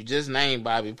 You just named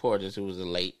Bobby Portis, who was a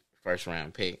late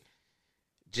first-round pick.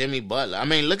 Jimmy Butler. I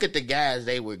mean, look at the guys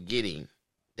they were getting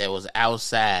that was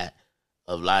outside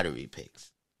of lottery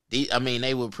picks.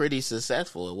 They were pretty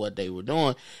successful at what they were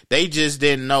doing. They just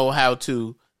didn't know how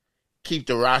to keep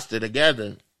the roster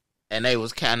together, and they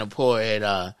was kind of poor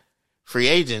at free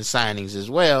agent signings as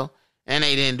well, and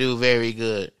they didn't do very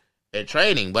good at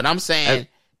trading. But I'm saying,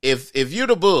 if you're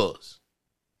the Bulls,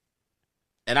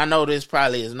 and I know this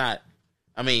probably is not,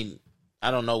 I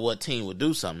don't know what team would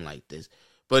do something like this,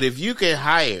 but if you could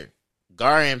hire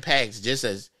Gar and Pax just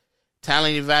as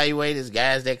talent evaluators,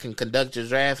 guys that can conduct your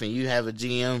draft, and you have a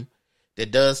GM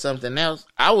that does something else,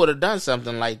 I would have done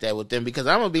something like that with them, because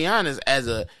I'm gonna be honest, as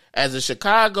a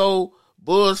Chicago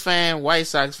Bulls fan, White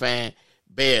Sox fan,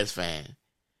 Bears fan,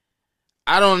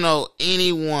 I don't know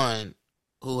anyone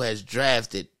who has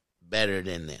drafted better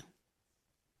than them.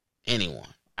 Anyone.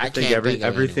 I think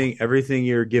everything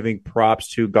you're giving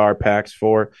props to Garpax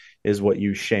for is what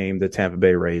you shame the Tampa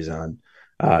Bay Rays on.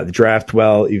 Draft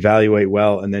well, evaluate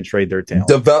well, and then trade their talent.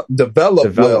 Develop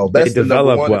well. That's the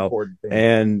number one important thing.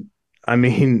 And I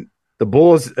mean, the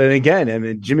Bulls, and again, I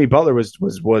mean, Jimmy Butler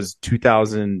was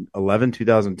 2011,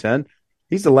 2010.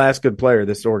 He's the last good player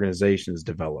this organization has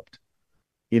developed.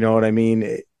 You know what I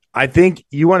mean? I think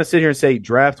you want to sit here and say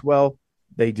draft well.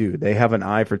 They do. They have an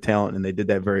eye for talent, and they did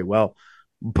that very well.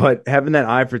 But having that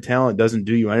eye for talent doesn't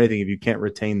do you anything if you can't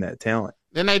retain that talent.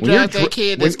 Then they draft that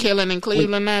kid that's killing in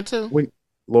Cleveland now too.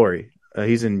 Laurie,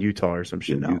 he's in Utah or some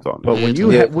shit now. Utah, but when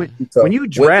you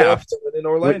draft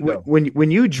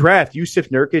when you draft Yusuf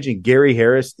Nurkic and Gary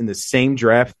Harris in the same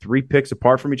draft, 3 picks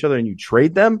apart from each other, and you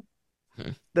trade them,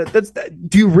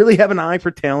 do you really have an eye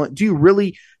for talent?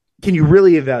 Can you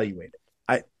really evaluate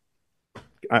it?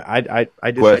 I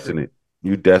question it.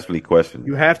 You desperately question it.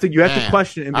 You have to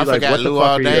question it and be like, what the fuck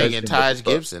are you guys and Taj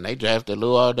Gibson. They drafted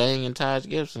Luol Deng and Taj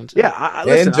Gibson too. Yeah,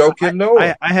 and Joakim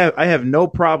Noah. I have no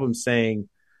problem saying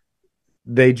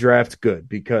they draft good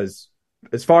because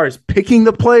as far as picking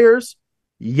the players,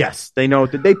 yes, they know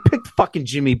that they picked fucking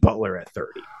Jimmy Butler at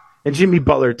 30. And Jimmy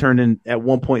Butler turned in at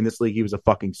one point in this league, he was a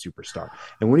fucking superstar.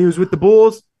 And when he was with the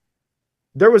Bulls,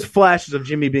 there was flashes of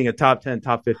Jimmy being a top 10,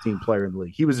 top 15 player in the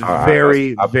league. He was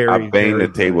very I banged the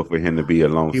table for him to be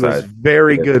alongside. He was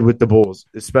very good with the Bulls,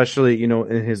 especially, in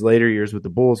his later years with the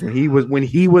Bulls. When he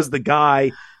was the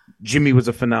guy, Jimmy was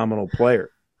a phenomenal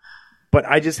player. But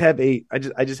I just have a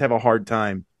hard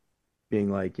time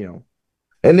being like, And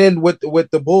then with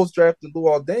the Bulls drafting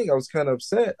Luol Deng, I was kind of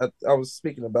upset. I was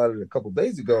speaking about it a couple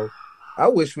days ago. I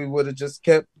wish we would have just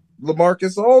kept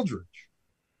LaMarcus Aldridge.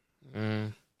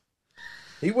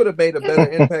 He would have made a better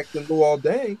impact than Luol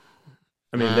Deng.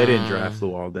 I mean, they didn't draft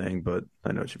Luol Deng, but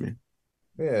I know what you mean.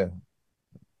 Yeah.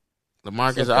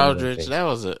 LaMarcus Aldridge, that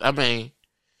was he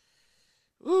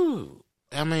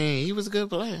was a good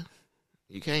player.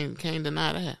 You can't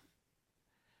deny that.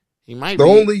 He might be a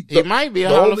Hall of Famer.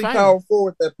 The only power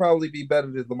forward that probably be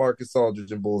better than LaMarcus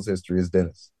Aldridge in Bulls history is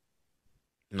Dennis.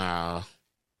 Nah.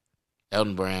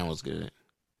 Elton Brand was good.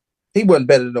 He wasn't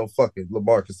better than no fucking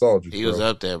LaMarcus Aldridge. He was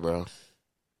up there, bro.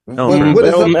 Elton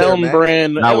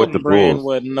Brand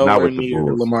was nowhere near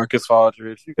LaMarcus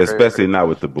Aldridge. Especially not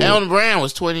with the Bulls. Elton Brand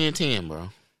was 20 and 10, bro.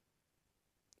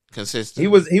 Consistent. He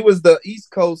was the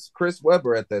East Coast Chris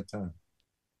Webber at that time.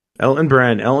 Elton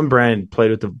Brand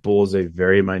played with the Bulls a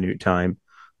very minute time.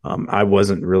 I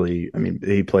wasn't really. I mean,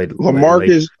 he played.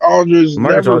 LaMarcus Aldridge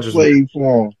never played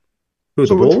for him. Who,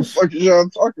 the Bulls? What the fuck is y'all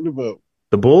talking about?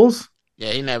 The Bulls?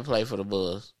 Yeah, he never played for the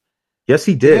Bulls. Yes,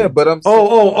 he did. Yeah, but I'm sorry. I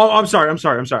thought we were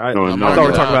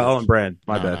talking about Elton Brand.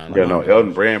 My bad.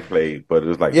 Elton Brand played, but it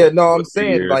was like I'm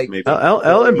saying like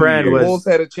Elton Brand was. Bulls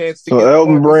had a chance to. So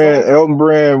Elton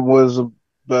Brand was a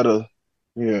better.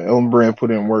 Yeah, Elton Brand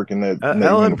put in work in that.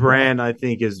 Elton Brand, I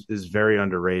think, is very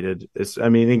underrated.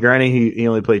 Granted, he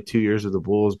only played 2 years with the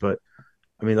Bulls, but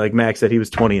I mean, like Max said, he was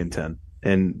 20 and 10.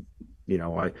 And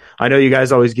I know you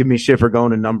guys always give me shit for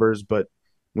going to numbers, but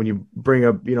when you bring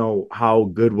up, how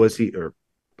good was he or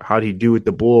how did he do with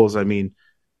the Bulls? I mean,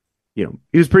 he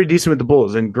was pretty decent with the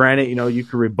Bulls. And granted, you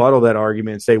could rebuttal that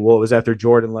argument and say, well, it was after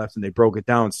Jordan left and they broke it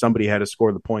down. Somebody had to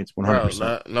score the points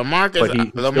 100%.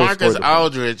 LaMarcus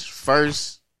Aldridge's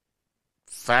first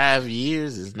 5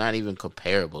 years is not even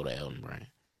comparable to Elton Brand.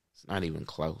 It's not even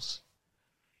close.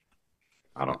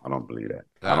 I don't believe that.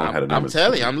 I'm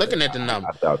telling you, I'm looking at the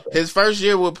numbers. His first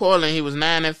year with Portland, he was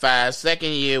 9-5.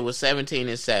 Second year was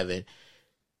 17-7.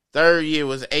 Third year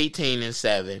was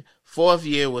 18-7. Fourth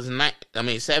year was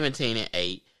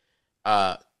 17-8.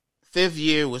 Fifth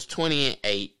year was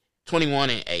 20-8,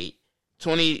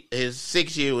 21-8. His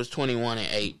sixth year was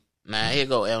 21-8. Now here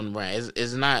go Elton Brand.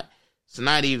 It's not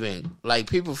even like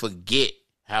people forget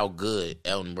how good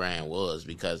Elton Brand was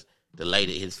because the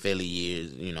later his Philly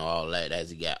years, all that as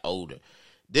he got older.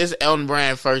 This Elton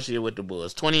Brand first year with the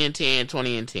Bulls, 20-10,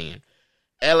 20-10.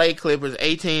 LA Clippers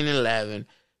 18-11,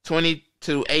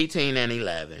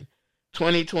 22-18-11.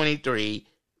 2023,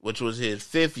 which was his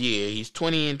fifth year, he's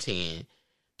 20-10.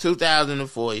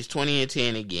 2004, he's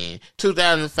 20-10 again.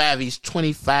 2005, he's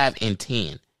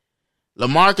 25-10.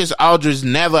 LaMarcus Aldridge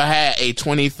never had a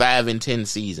 25-10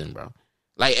 season, bro.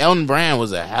 Like, Elton Brand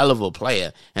was a hell of a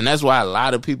player, and that's why a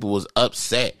lot of people was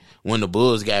upset when the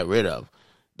Bulls got rid of him.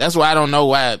 That's why I don't know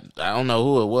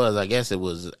who it was. I guess it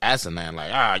was Asinine.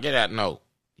 Like, get out. No,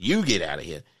 you get out of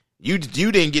here. You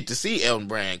didn't get to see Elton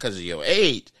Brand because of your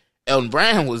age. Elton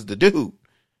Brand was the dude.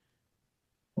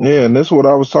 Yeah, and that's what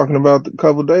I was talking about a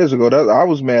couple of days ago. I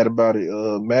was mad about it,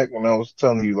 Mac, when I was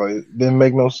telling you, like, it didn't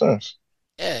make no sense.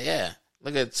 Yeah.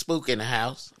 Look at Spook in the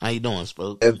house. How you doing,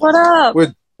 Spook? What up?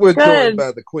 We're joined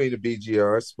by the queen of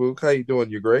BGR, Spook. How you doing,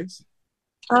 Your Grace?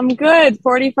 I'm good.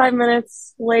 45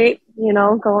 minutes late,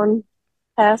 going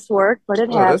past work, but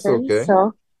it happens. That's okay.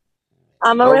 So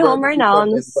I'm on my way home right now.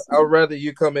 I'd rather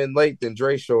you come in late than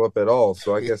Dre show up at all,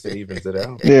 so I guess it evens it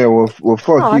out. Yeah, well,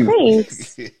 fuck you.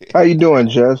 Thanks. How you doing,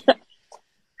 Jess?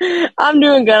 I'm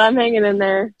doing good. I'm hanging in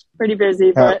there. Pretty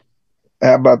busy, but...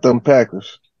 How about them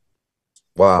Packers?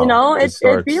 Wow.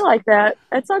 It'd be like that.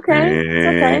 It's okay. It's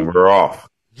okay. We're off.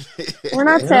 We're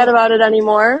not sad about it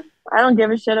anymore. I don't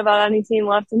give a shit about any team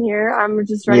left in here. I'm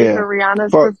just ready for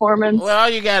Rihanna's performance. Well, all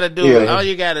you gotta do, all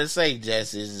you gotta say,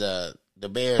 Jess, is the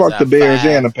Bears. Fuck the Bears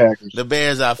and the Packers. The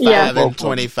Bears are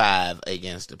 5-25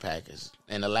 against the Packers.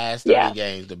 In the last 30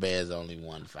 games, the Bears only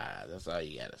won 5. That's all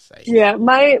you gotta say. Yeah,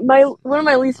 my one of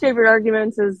my least favorite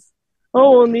arguments is,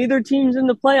 well, neither team's in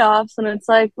the playoffs, and it's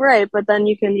like, right, but then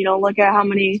you can, look at how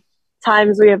many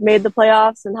times we have made the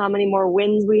playoffs and how many more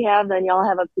wins we have than y'all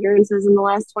have appearances in the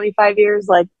last 25 years.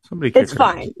 Like, it's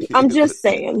fine. I'm just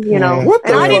saying, and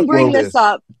I didn't bring this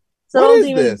up, so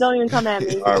don't even come at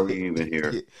me. Why are we even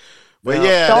here? But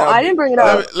so I didn't bring it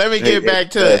up. Let me get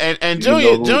back to it. And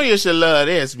Junior should love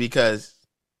this because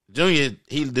Junior,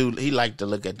 he like to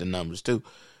look at the numbers too,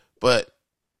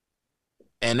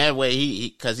 and that way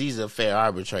because he's a fair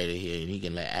arbitrator here and he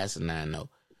can let Asinine know.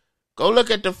 Go look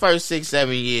at the first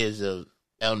 6-7 years of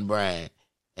Elton Brand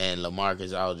and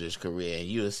LaMarcus Aldridge's career, and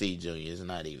you'll see Junior is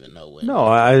not even nowhere. No,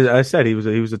 I said he was a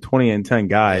 20-10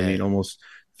 guy. Yeah. I mean, almost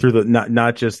through the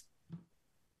not just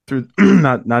through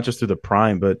not just through the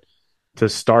prime, but to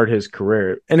start his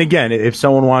career. And again, if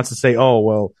someone wants to say, "Oh,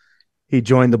 well, he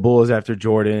joined the Bulls after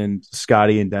Jordan,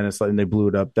 Scotty, and Dennis, and they blew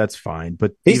it up," that's fine.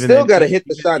 But he still got to hit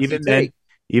the shots.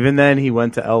 Even then, he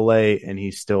went to LA and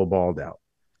he still balled out.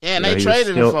 Yeah, and they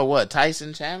traded him for what?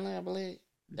 Tyson Chandler, I believe.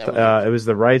 It was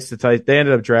the rights to Tyson. They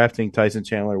ended up drafting Tyson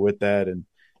Chandler with that, and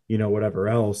whatever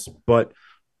else. But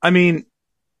I mean,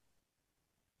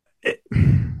 if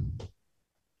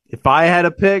I had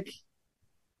a pick,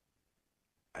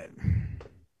 I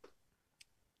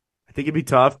think it'd be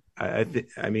tough. I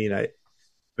mean,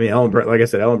 Elton Brand, like I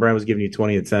said, Elton Brand was giving you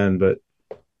 20-10, but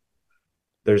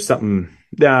there's something.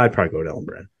 Yeah, I'd probably go to Elton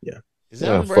Brand. Yeah. Is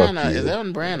Elton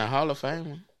Brand a Hall of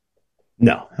Famer?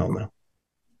 No, hell no.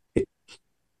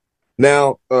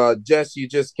 Now, Jess, you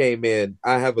just came in.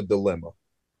 I have a dilemma.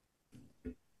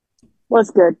 What's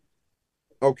good?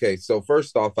 Okay, so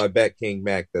first off, I bet King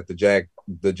Mac that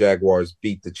the Jaguars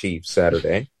beat the Chiefs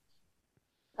Saturday.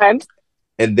 Okay.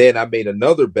 And then I made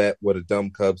another bet with a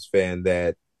dumb Cubs fan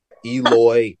that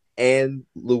Eloy and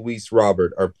Luis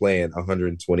Robert are playing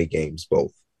 120 games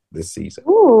both this season.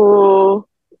 Ooh.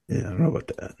 Yeah, I don't know about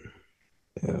that.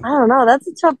 Yeah. I don't know. That's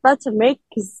a tough bet to make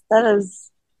because that is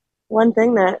one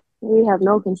thing that we have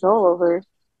no control over.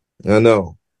 I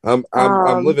know. I'm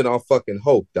living off fucking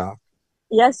hope, Doc.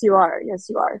 Yes, you are.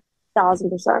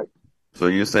 1,000%. So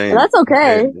you're saying that's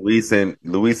okay. Luis and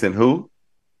who?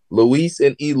 Luis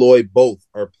and Eloy both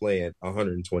are playing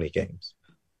 120 games.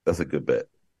 That's a good bet.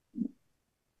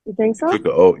 You think so?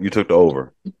 You took the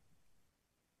over,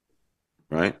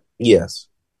 right? Yes.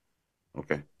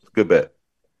 Okay, it's a good bet.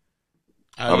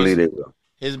 I believe they will.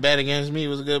 His bet against me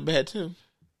was a good bet too.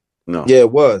 No. Yeah,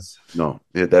 it was. No,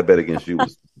 that bet against you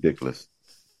was ridiculous.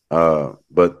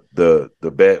 But the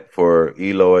bet for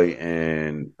Eloy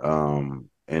and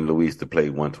Luis to play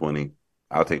 120,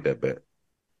 I'll take that bet.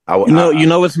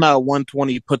 It's not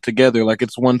 120 put together, like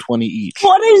it's 120 each.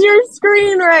 What is your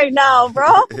screen right now,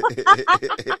 bro?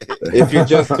 If you're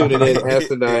just tuning in,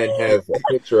 Asinine has a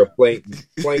picture of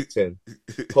Plankton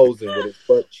posing with his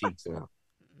butt cheeks out.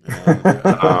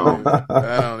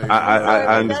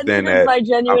 I understand that. My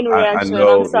genuine reaction.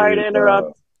 I'm sorry to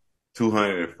interrupt.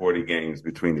 240 games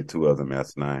between the two of them.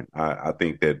 That's 9. I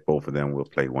think that both of them will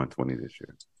play 120 this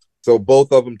year. So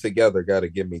both of them together got to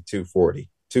give me 240.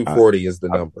 240 is the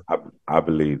number. I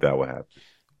believe that will happen.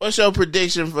 What's your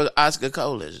prediction for Oscar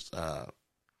Colas,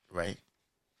 Ray?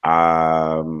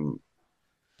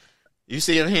 You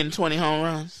see him hitting 20 home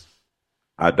runs?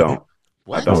 I don't.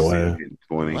 What? I don't see him hitting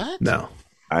 20. What? No.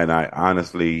 And I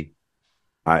honestly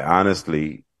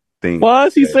think. Why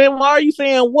is he saying? Why are you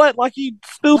saying what? Like he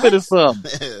stupid or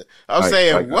something? I'm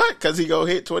saying what? Because he gonna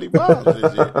hit 20 balls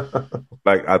this year.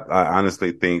 Like I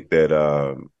honestly think that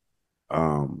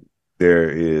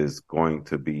there is going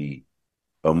to be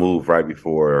a move right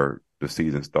before the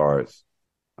season starts,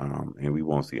 and we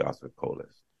won't see Oscar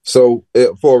Colas. So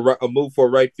for a move for a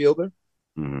right fielder.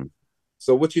 Mm-hmm.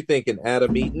 So what you thinking,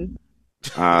 Adam Eaton?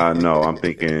 No, I'm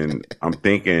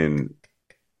thinking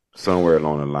somewhere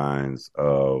along the lines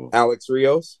of Alex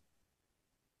Rios.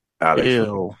 Alex.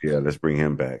 Ew. Yeah, let's bring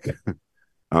him back.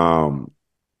 No,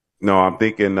 I'm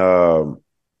thinking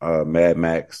Mad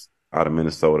Max out of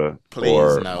Minnesota. Please,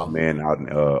 or no. My man out in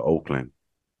Oakland.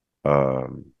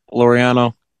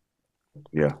 Laureano.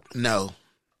 Yeah. No.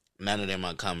 None of them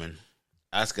are coming.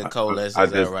 Oscar Colas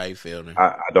is a right fielder.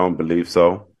 I don't believe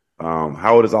so.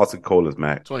 How old is Oscar Colas,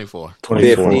 Mac? 24.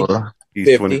 24. He's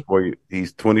 50. 24.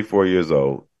 He's 24 years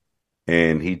old,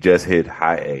 and he just hit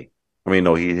high A. I mean,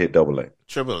 no, he hit double A.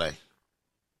 Triple A.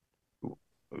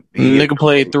 Nigga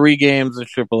played 3 games in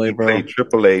AAA, bro. He played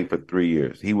AAA for 3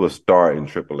 years. He will start in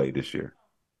AAA this year.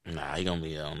 Nah, he gonna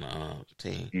be on the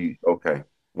team. Okay.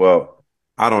 Well,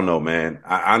 I don't know, man.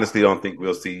 I honestly don't think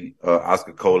we'll see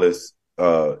Oscar Colas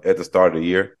at the start of the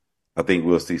year. I think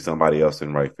we'll see somebody else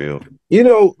in right field. You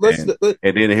know,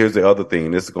 and then here's the other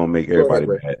thing. This is gonna make everybody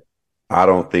mad. I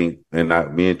don't think,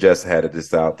 me and Jess had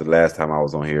this out the last time I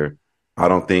was on here. I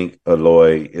don't think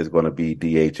Eloy is going to be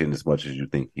DHing as much as you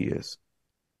think he is.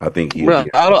 I think he is.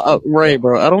 Ray,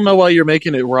 bro. I don't know why you're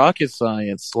making it rocket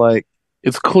science. Like,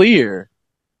 it's clear.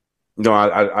 No,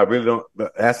 I really don't.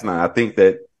 That's not. I think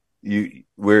that we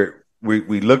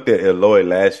looked at Eloy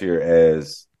last year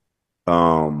as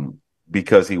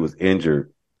because he was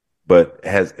injured, but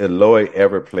has Eloy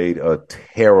ever played a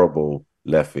terrible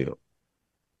left field?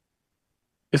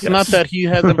 It's not that he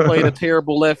hasn't played a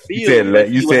terrible left field.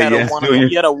 You said yes.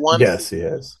 He had a one. Yes, he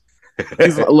has.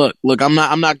 Look. I'm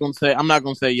not gonna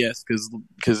say yes because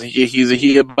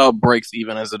he about breaks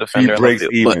even as a defender. He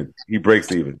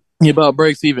breaks even. He about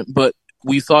breaks even. But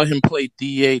we saw him play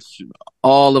DH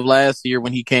all of last year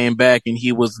when he came back, and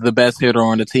he was the best hitter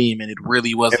on the team, and it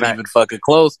really wasn't even fucking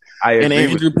close. And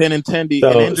Andrew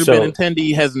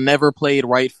Benintendi has never played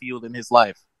right field in his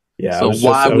life. Yeah, so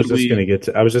I was just going to get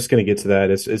to that.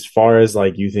 As far as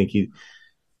like you think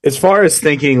as far as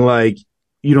thinking like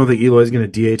you don't think Eloy is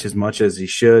going to DH as much as he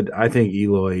should. I think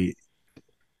Eloy.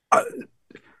 I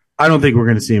don't think we're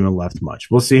going to see him in left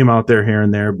much. We'll see him out there here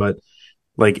and there, but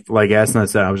like Asnat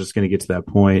said, I was just going to get to that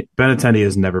point. Benintendi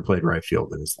has never played right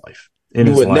field in his life. In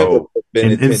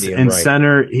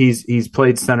center, he's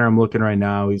played center. I'm looking right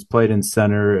now. He's played in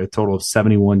center a total of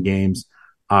 71 games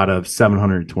out of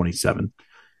 727.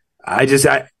 I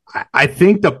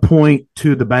think the point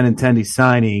to the Benintendi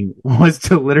signing was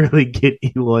to literally get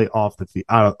Eloy off the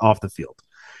field.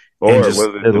 Or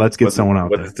let's get someone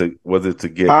out there. Was it to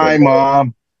get? Hi,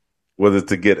 Mom. Was it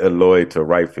to get Eloy to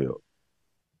right field?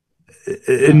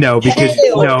 No, because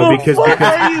Eloy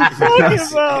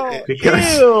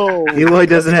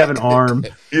doesn't have an arm.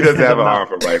 He doesn't have an arm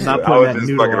for right field. I was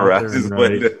just fucking around.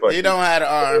 He don't have an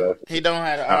arm. He don't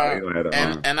have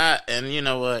an arm. And you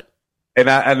know what? And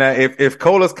if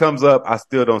Colas comes up, I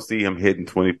still don't see him hitting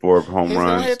 24 home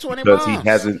runs hit 20 because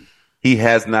bombs. he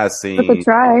has not seen. That's a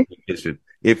try.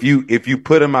 If you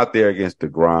put him out there against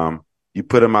DeGrom, you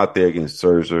put him out there against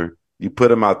Scherzer, you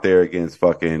put him out there against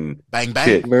fucking bang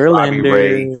bang, Bobby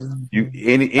Ray,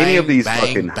 any of these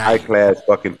fucking high class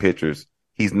fucking pitchers.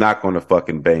 He's not going to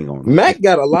fucking bang on him. Mac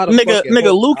got a lot of nigga.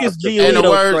 Lucas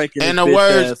Giolito in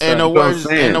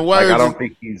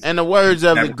the words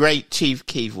of the great Chief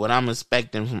Keef, what I'm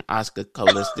expecting from Oscar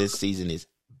Colas this season is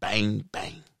bang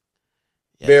bang.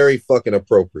 Yes. Very fucking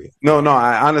appropriate. No,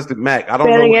 I honestly, Mac, I don't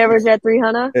know. Batting average at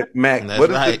 300. Mac, what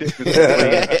is the difference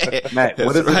between Mac?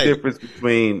 What is the difference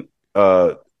between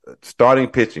starting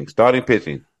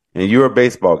pitching, and you're a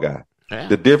baseball guy? Yeah.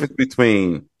 The difference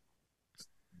between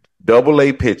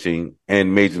Double-A pitching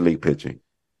and Major League pitching.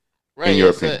 Ray, in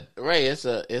your opinion, it's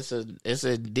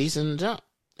a decent jump.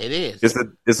 It is.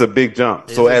 It's a big jump.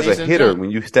 So as a hitter,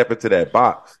 when you step into that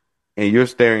box and you're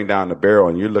staring down the barrel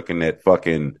and you're looking at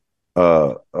fucking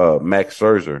Max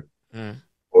Scherzer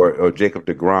or Jacob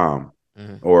DeGrom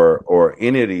or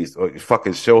any of these, or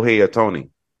fucking Shohei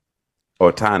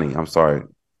Ohtani. I'm sorry,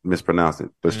 mispronounced it,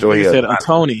 but Shohei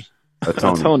Ohtani.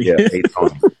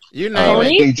 Ohtani. You naming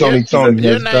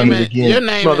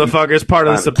motherfuckers part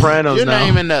of the Sopranos. You're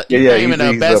naming the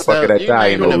best of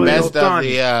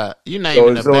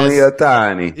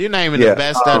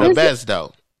the best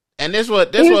though. And this was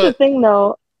the thing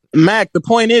though. Mac, the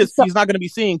point is he's not going to be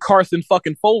seeing Carson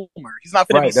fucking Fulmer. He's not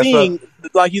going to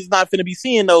be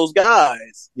seeing those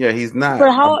guys. Yeah, he's not.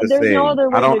 But how? There's no other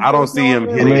way. I don't see him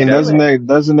hitting. I mean,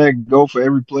 doesn't that go for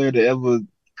every player that ever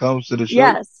comes to the show?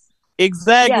 Yes.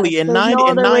 Exactly, and 90%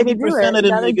 of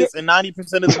the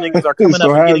niggas are coming up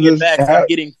and getting it back. So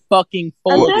getting fucking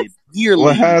folded yearly.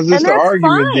 Well, how's this the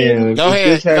argument then? Go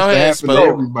ahead,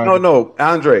 No,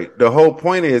 Andre. The whole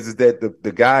point is that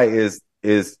the guy is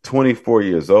 24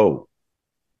 years old.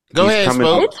 Go ahead,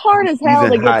 Spook. It's hard as hell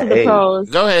to get to the pros.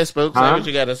 Go ahead, Spook. Say what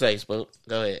you got to say, Spook.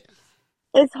 Go ahead.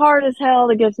 it's hard as hell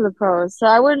to get to the pros. So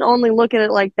I wouldn't only look at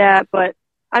it like that, but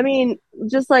I mean,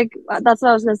 just like that's what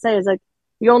I was gonna say is like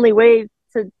the only way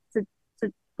to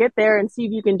get there and see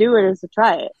if you can do it is to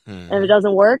try it. And if it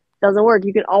doesn't work, doesn't work.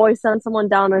 You can always send someone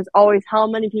down. There's always how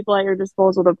many people at your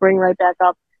disposal to bring right back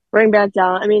up, bring back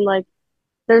down. I mean, like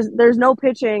there's no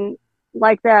pitching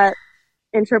like that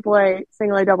in AAA,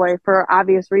 single A, AA for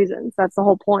obvious reasons. That's the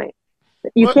whole point.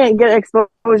 You can't get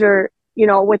exposure,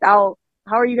 without.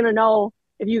 How are you going to know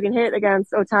if you can hit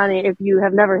against Ohtani if you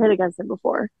have never hit against him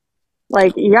before?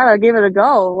 Like, you got to give it a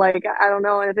go. Like, I don't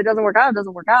know. And if it doesn't work out, it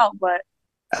doesn't work out. But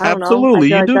absolutely,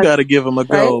 you do got to give him a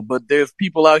go. Right? But there's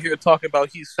people out here talking about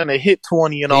he's going to hit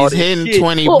 20 and all this shit. He's hitting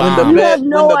 20 bombs. You have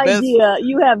no idea.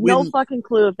 You have no fucking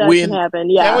clue if that can happen.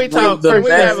 Yeah. When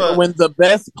the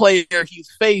best player he's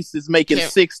faced is making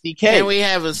 $60K. Can we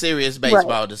have a serious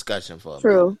baseball discussion for him?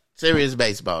 True. Serious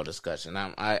baseball discussion.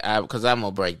 Because I'm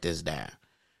gonna break this down.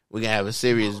 We can have a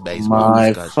serious baseball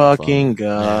discussion. My fucking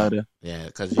God. Yeah,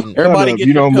 because everybody get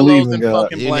your pillows and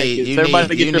fucking blankets.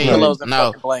 Everybody get your pillows and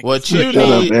fucking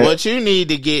blankets. What you need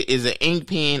to get is an ink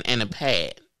pen and a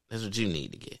pad. That's what you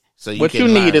need to get. So what you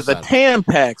need is a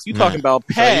Tampax. You talking about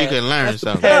pads? So you can learn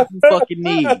something. Pads you fucking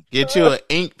need. Get you an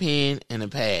ink pen and a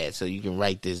pad so you can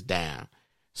write this down.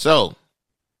 So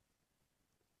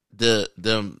the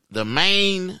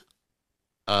main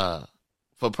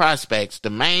for prospects, the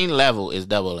main level is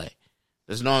AA.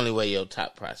 That's normally where your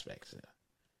top prospects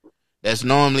are. That's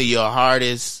normally your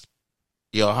hardest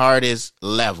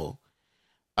level.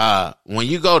 When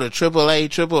you go to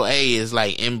AAA is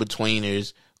like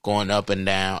in-betweeners going up and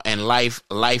down, and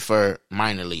lifer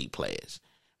minor league players.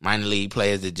 Minor league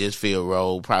players that just feel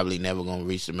role, probably never going to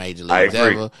reach the major leagues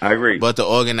ever. I agree. But the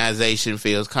organization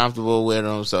feels comfortable with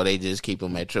them, so they just keep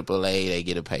them at AAA. They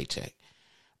get a paycheck.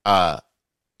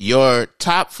 Your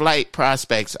top flight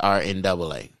prospects are in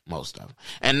AA, most of them.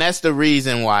 And that's the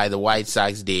reason why the White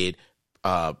Sox did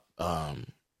Project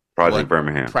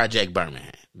Birmingham. Project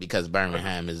Birmingham, because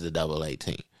Birmingham is the AA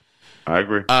team. I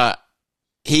agree.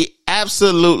 He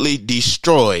absolutely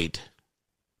destroyed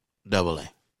AA.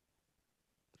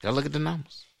 Go look at the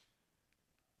numbers.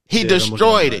 He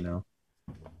destroyed it.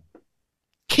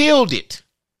 Killed it.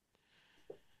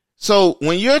 So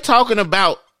when you're talking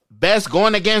about best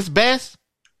going against best,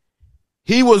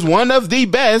 he was one of the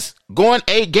best going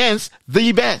against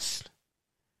the best.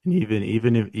 Even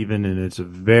in its a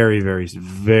very, very,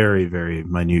 very, very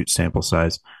minute sample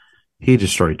size, he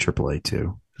destroyed AAA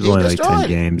too. It was only like 10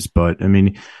 games, but I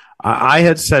mean, I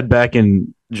had said back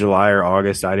in July or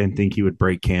August I didn't think he would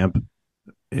break camp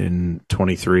in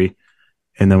 23,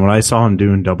 and then when I saw him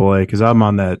doing AA, because I'm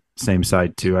on that same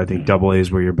side too, I think AA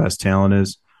is where your best talent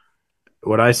is.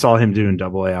 What I saw him do in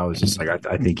AA, I was just like,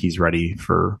 I think he's ready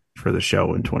for the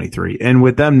show in 23. And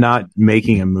with them not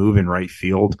making a move in right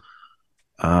field,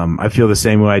 I feel the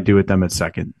same way I do with them at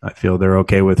second. I feel they're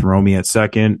okay with Romy at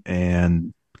second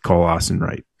and Cole Austin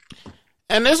right.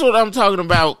 And that's what I'm talking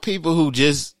about. People who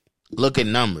just look at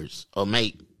numbers or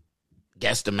make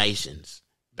guesstimations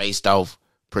based off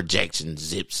projections,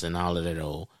 zips, and all of that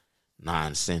old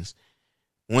nonsense.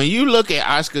 When you look at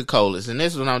Oscar Colas, and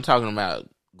this is what I'm talking about,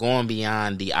 going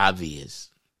beyond the obvious.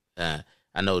 I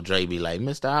know Dre be like,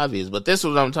 Mr. Obvious, but this is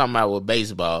what I'm talking about with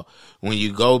baseball. When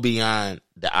you go beyond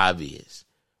the obvious,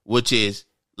 which is,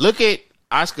 look at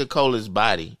Oscar Colas'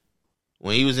 body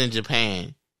when he was in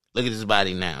Japan. Look at his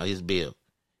body now, his build.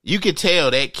 You could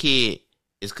tell that kid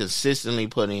is consistently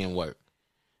putting in work.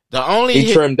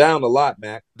 He trimmed down a lot,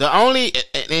 Mac. The only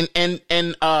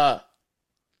and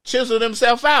chiseled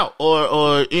himself out,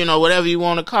 or whatever you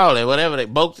want to call it, whatever they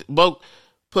both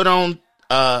put on,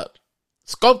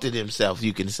 sculpted himself,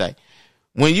 you can say.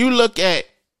 When you look at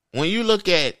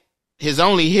his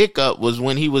only hiccup was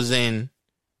when he was in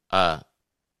high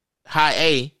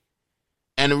A,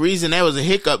 and the reason that was a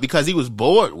hiccup because he was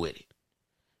bored with it.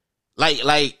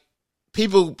 Like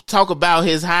people talk about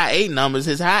his high A numbers.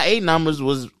 His high A numbers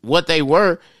was what they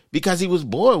were because he was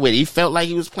bored with it. He felt like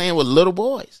he was playing with little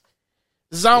boys.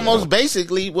 This is almost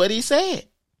basically what he said.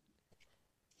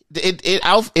 It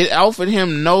offered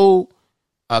him no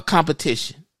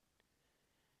competition.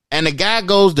 And the guy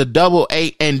goes to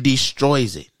AA and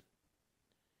destroys it.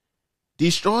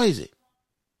 Destroys it.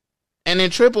 And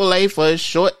in AAA, for a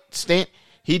short stint,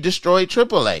 he destroyed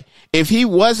AAA. If he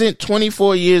wasn't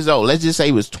 24 years old, let's just say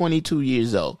he was 22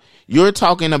 years old, you're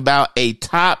talking about a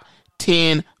top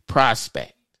 10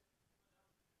 prospect.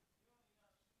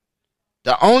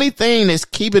 The only thing that's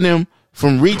keeping him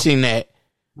from reaching that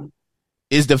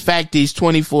is the fact he's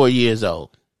 24 years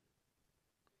old.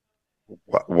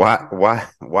 Why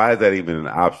is that even an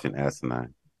option,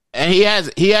 Asinine? And he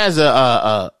has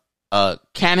a a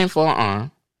cannon for an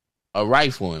arm, a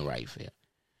rifle in right field.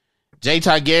 Jay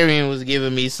Targaryen was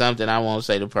giving me something. I won't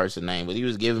say the person's name, but he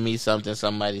was giving me something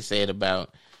somebody said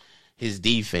about his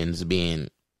defense being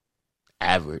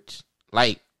average.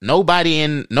 Like nobody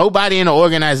in the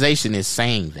organization is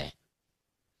saying that.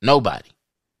 Nobody.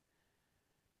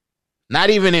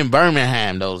 Not even in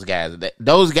Birmingham, those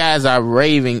guys are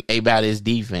raving about his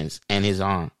defense and his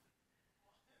arm.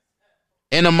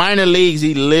 In the minor leagues,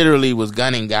 he literally was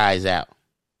gunning guys out.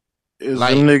 Is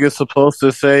them niggas supposed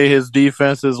to say his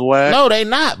defense is whack? No, they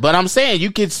not. But I'm saying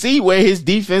you could see where his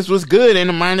defense was good in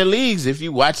the minor leagues if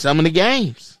you watch some of the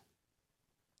games.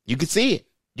 You could see it.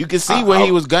 You could see where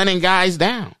he was gunning guys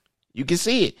down. You can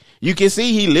see it. You can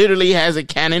see he literally has a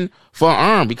cannon for an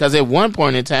arm because at one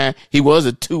point in time, he was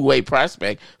a two-way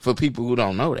prospect for people who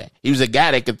don't know that. He was a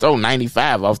guy that could throw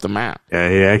 95 off the mound. Yeah,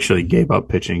 he actually gave up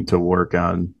pitching to work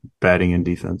on batting and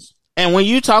defense. And when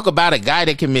you talk about a guy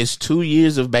that can miss 2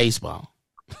 years of baseball,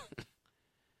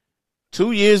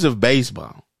 2 years of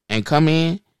baseball, and come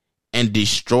in and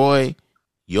destroy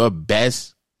your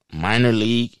best minor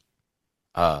league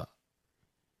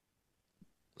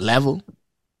level,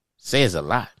 says a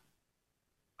lot.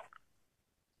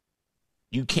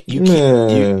 You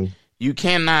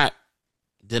cannot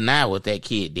deny what that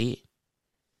kid did.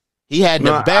 He had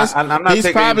the best. He's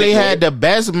probably had the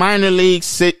best minor league.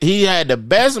 He had the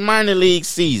best minor league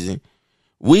season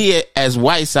we as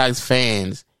White Sox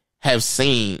fans have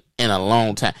seen in a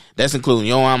long time. That's including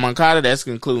Yohan Moncada. That's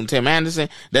including Tim Anderson.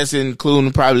 That's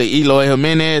including probably Eloy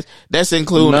Jimenez. That's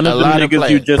including a lot of players. None of the niggas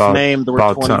you just named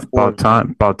were 24. About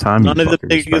time. None of the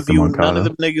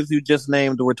niggas you just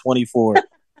named were 24.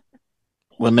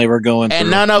 When they were going, and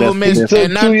none of them missed,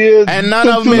 and none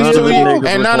of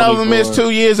them missed 2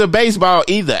 years of baseball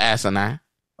either. Asinine.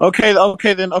 Okay,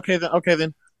 then.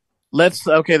 Let's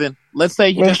say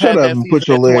you just shut had up that and season put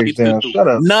your at legs 22. down. Shut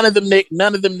up. None of them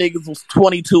niggas was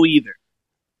 22 either.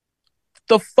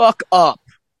 The fuck up.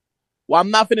 Well, I'm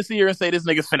not finna sit here and say this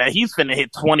nigga's he's finna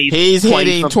hit 20. He's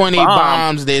hitting 20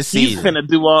 bombs this season. He's finna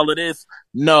do all of this.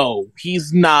 No,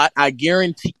 he's not. I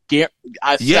guarantee.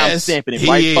 I'm stamping it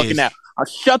right fucking now.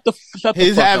 Shut the fuck up.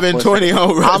 He's having 20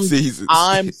 home run seasons.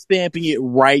 I'm stamping it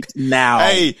right now.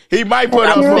 Hey, he might put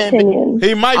up more.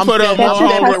 He might put up more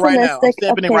home runs right now. I'm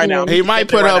stamping it right now. He might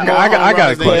put up more. I got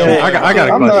a question. I got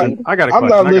a question. I'm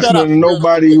not listening to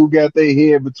nobody who got their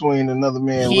head between another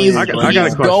man's legs. I got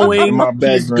a question.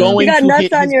 You got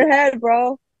nuts on your head,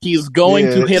 bro. He's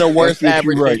going to hit a worse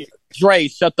average. Right. Dre,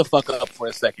 shut the fuck up for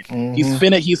a second. Mm-hmm.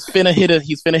 He's finna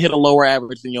hit a lower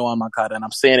average than Yohan Moncada, and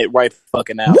I'm saying it right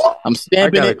fucking now. I'm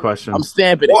stamping it. I got a question. I'm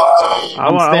stamping it. I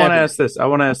want to ask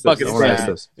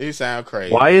this. You sound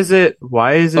crazy. Why is it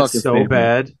so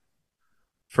bad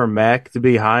for Mac to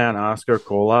be high on Oscar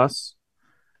Colas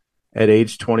at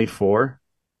age 24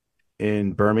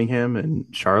 in Birmingham and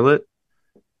Charlotte,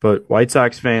 but White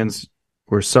Sox fans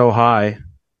were so high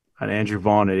on Andrew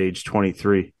Vaughn at age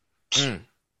 23?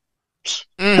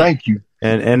 Thank you.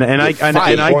 And I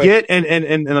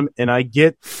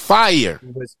get fire.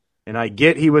 And I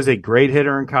get he was a great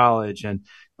hitter in college and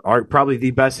probably the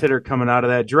best hitter coming out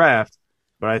of that draft.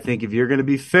 But I think if you're going to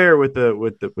be fair with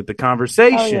the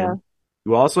conversation,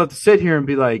 you also have to sit here and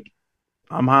be like,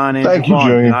 I'm high on Andrew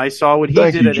Vaughn, and I saw what he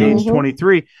did at age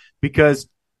 23. Because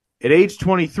at age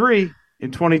 23 in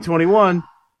 2021,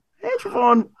 Andrew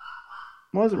Vaughn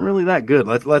wasn't really that good.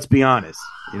 Let's be honest.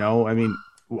 You know, I mean,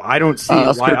 I don't see why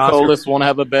Oscar Colas won't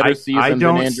have a better season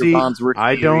than Andrew Vaughn's rookie.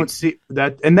 I don't see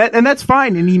that, and that's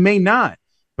fine, and he may not.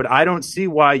 But I don't see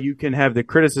why you can have the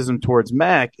criticism towards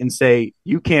Mac and say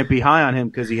you can't be high on him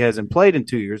because he hasn't played in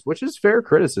 2 years, which is fair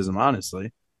criticism,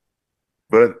 honestly.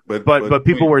 But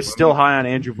people were still high on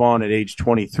Andrew Vaughn at age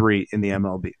 23 in the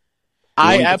MLB.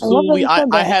 I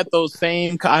had those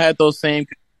same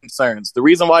concerns. The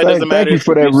reason why it doesn't matter. Thank you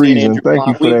for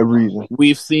that reason.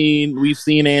 We've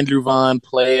seen Andrew Vaughn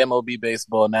play MLB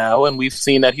baseball now, and we've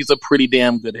seen that he's a pretty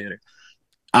damn good hitter.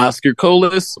 Oscar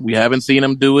Colas, we haven't seen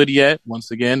him do it yet.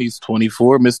 Once again, he's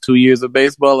 24, missed 2 years of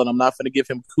baseball, and I'm not going to give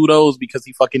him kudos because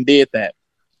he fucking did that.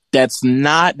 That's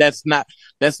not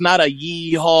a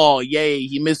yee haw. Yay,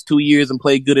 he missed 2 years and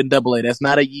played good in Double-A. That's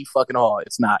not a yee fucking haw.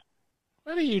 It's not.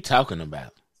 What are you talking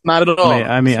about? Not at all.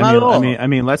 I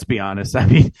mean, let's be honest. I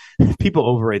mean, people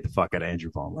overrate the fuck out of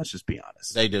Andrew Vaughn. Let's just be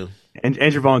honest. They do. And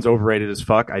Andrew Vaughn's overrated as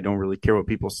fuck. I don't really care what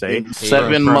people say. In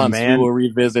 7 months, we will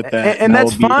revisit that. And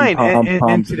that's fine.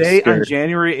 And today, on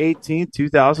January 18th,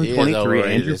 2023,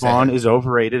 Andrew Vaughn is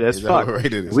overrated as fuck.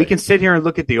 We can sit here and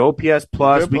look at the OPS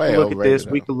plus. We can look at this.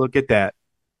 We can look at that.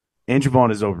 Andrew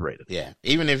Vaughn is overrated. Yeah.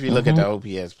 Even if you look at the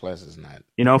OPS plus, it's not.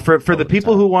 You know, for the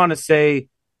people who want to say,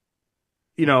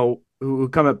 who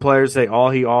come at players say all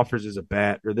he offers is a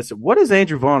bat or this. What does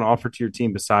Andrew Vaughn offer to your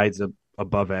team besides a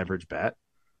above average bat?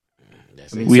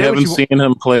 We haven't seen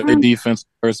him play defense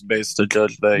first base to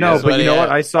judge that. No, yet. But you know what?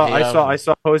 I saw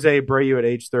Jose Abreu at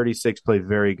age 36 play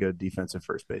very good defensive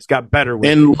first base. Got better with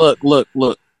and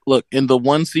look. In the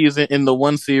one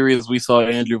series we saw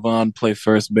Andrew Vaughn play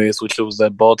first base, which was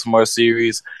that Baltimore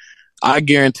series. I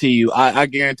guarantee you, I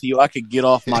could get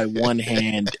off my one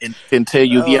hand and can tell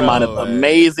you the amount of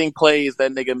amazing plays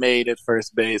that nigga made at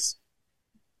first base.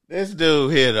 This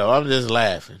dude here, though, I'm just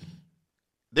laughing.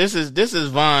 This is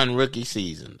Vaughn rookie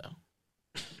season, though.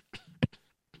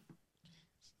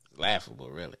 Laughable,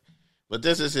 really. But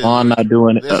this is his. Vaughn not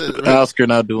doing it. Oscar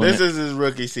not doing it. This is his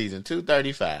rookie season.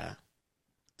 235,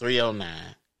 309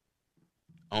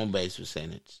 on base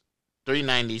percentage,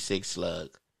 396 slug,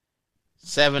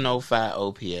 705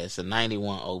 OPS, a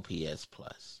 91 OPS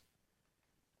plus.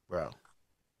 Bro.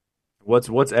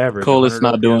 What's average? Cole is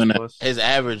not doing that. Plus? His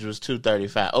average was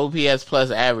 235. OPS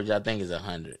plus average, I think, is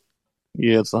 100.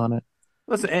 Yeah, it's on it.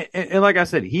 Listen, and like I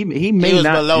said, he may was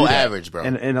not below average, bro.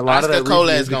 And a lot Oscar of that Cole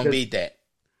is gonna beat that.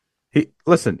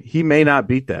 He may not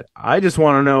beat that. I just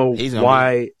want to know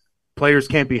why players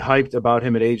can't be hyped about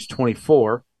him at age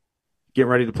 24, getting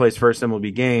ready to play his first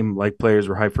MLB game like players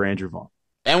were hyped for Andrew Vaughn.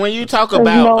 And when you talk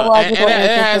about, and it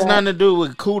has nothing to do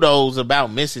with kudos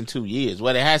about missing 2 years.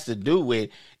 What it has to do with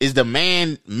is the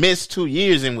man missed 2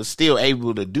 years and was still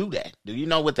able to do that. Do you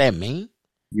know what that means?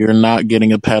 You're not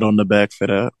getting a pat on the back for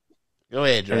that. Go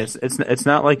ahead, Dre. It's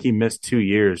not like he missed 2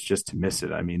 years just to miss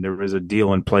it. I mean, there was a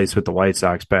deal in place with the White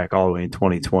Sox back all the way in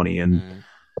 2020, and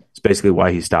it's basically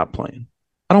why he stopped playing.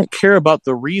 I don't care about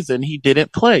the reason he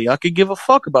didn't play. I could give a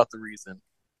fuck about the reason.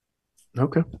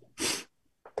 Okay.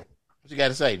 What you got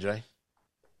to say, Dre?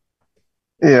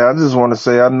 Yeah, I just want to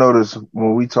say I noticed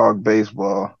when we talk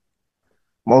baseball,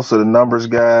 most of the numbers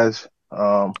guys,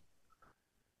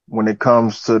 when it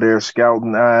comes to their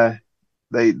scouting eye,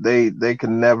 they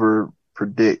can never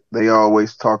predict. They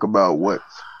always talk about what's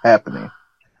happening.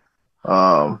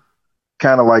 Kind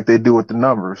of like they do with the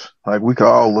numbers. Like we could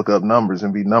all look up numbers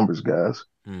and be numbers guys.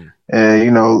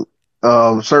 And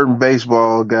certain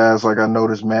baseball guys, like I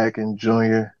noticed Mac and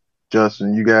Junior,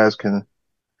 Justin, you guys can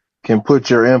put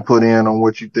your input in on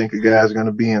what you think a guy's going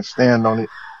to be and stand on it.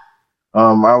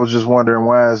 I was just wondering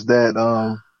why is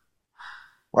that,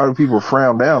 why do people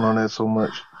frown down on that so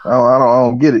much? I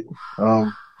don't get it.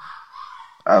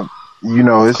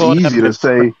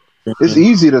 It's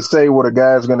easy to say what a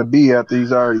guy's going to be after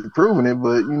he's already proven it,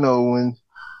 but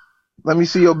let me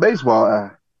see your baseball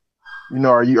eye.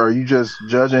 Are you just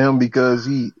judging him because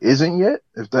he isn't yet?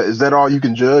 Is that all you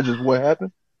can judge is what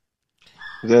happened?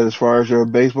 Is that as far as your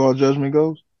baseball judgment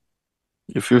goes?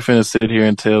 If you're finna sit here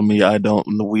and tell me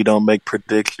we don't make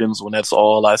predictions when that's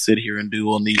all I sit here and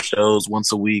do on these shows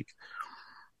once a week,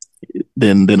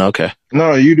 then okay.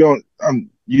 No, you don't.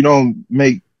 You don't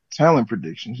make talent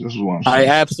predictions. That's what I'm saying.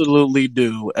 I absolutely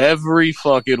do every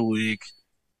fucking week.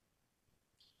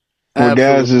 For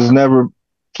guys has never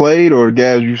played or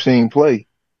guys you've seen play?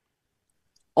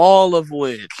 All of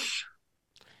which.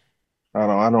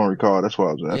 I don't recall. That's what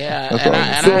I was asking.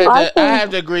 Yeah, I have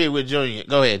to agree with Junior.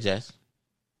 Go ahead, Jess.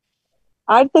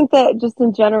 I think that just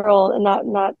in general, and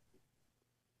not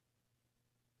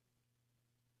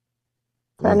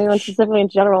anyone specifically in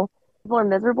general, people are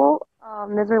miserable.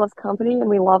 Misery loves company, and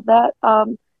we love that. But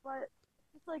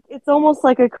it's almost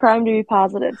like a crime to be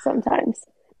positive sometimes.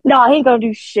 No, he ain't gonna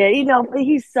do shit.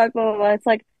 He's stuck. Blah, blah, blah. It's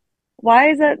like, why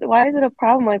is it a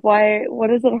problem? Like, what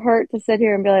does it hurt to sit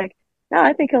here and be like, no,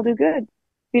 I think he'll do good. If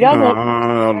he doesn't,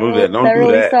 don't do that. Don't that do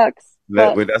really that. Sucks.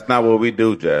 That's not what we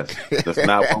do, Jess. That's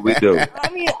not what we do. I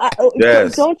mean,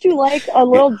 don't you like a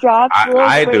little drop?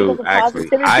 I do, actually.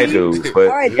 I do. But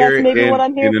all right, here that's maybe what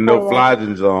I'm here in the no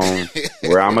flogging zone,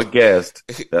 where I'm a guest,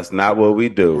 that's not what we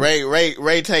do.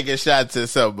 Ray taking shots at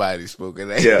somebody, Spooking.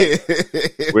 Yeah.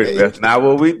 That's not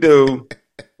what we do.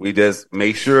 We just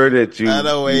make sure that you... I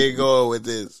know where you're going with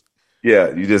this.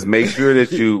 Yeah, you just make sure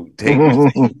that you take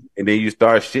it, and then you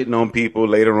start shitting on people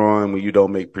later on when you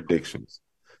don't make predictions.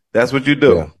 That's what you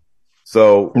do. Yeah.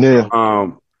 So,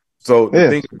 the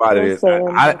thing about it is,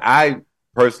 I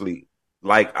personally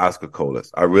like Oscar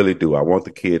Colas. I really do. I want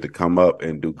the kid to come up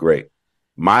and do great.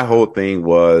 My whole thing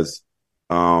was,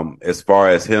 as far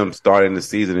as him starting the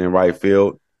season in right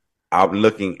field, I'm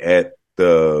looking at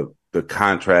the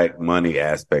contract money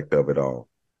aspect of it all.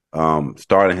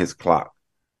 Starting his clock.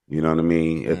 You know what I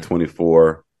mean? At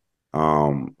 24. He's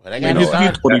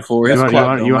 24. You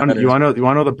want to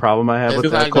know the problem I have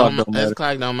with that clock? His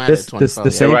clock don't matter.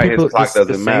 The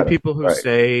same people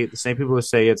who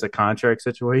say it's a contract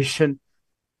situation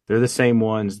They're the same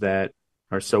ones that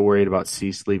are so worried about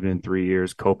Cease leaving in 3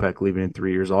 years, Kopech leaving in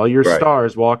 3 years, all your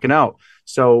stars walking out.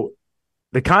 So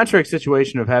the contract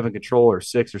situation of having control or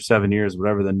 6 or 7 years,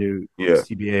 whatever the new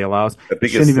CBA allows,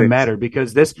 shouldn't even matter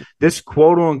because this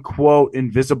quote unquote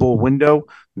invisible window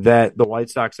that the White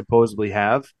Sox supposedly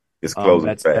have is closing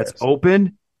that's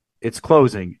open. It's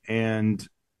closing, and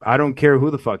I don't care who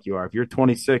the fuck you are. If you're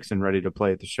 26 and ready to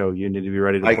play at the show, you need to be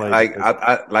ready to play.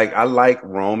 I like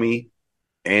Romy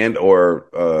and or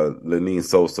Lenine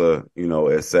Sosa,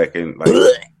 at second. Like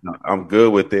I'm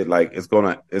good with it. Like it's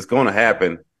gonna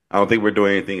happen. I don't think we're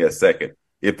doing anything at second.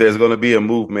 If there's gonna be a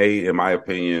move made, in my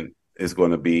opinion, it's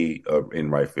gonna be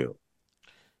in right field.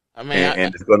 I mean,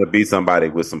 and it's gonna be somebody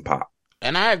with some pop.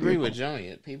 And I agree with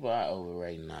Junior. People are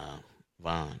overrating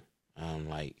Vaughn.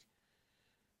 Like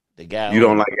the guy. You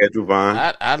don't like Andrew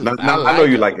Vaughn? I know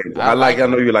you like Andrew. I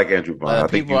know you like Andrew Vaughn. I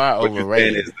think people are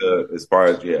overrated. As far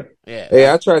as yeah.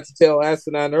 Hey, I tried to tell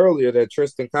Asinine earlier that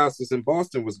Tristan Casas in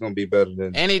Boston was going to be better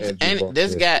than. And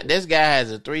this guy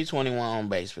has a 321 on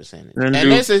base percentage, and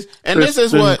this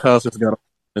is what Casas got.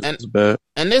 It's bad.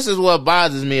 And this is what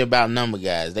bothers me about number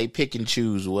guys. They pick and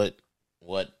choose what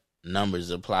numbers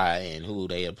apply and who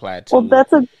they apply to. Well,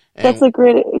 that's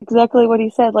exactly what he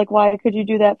said. Like, why could you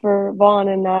do that for Vaughn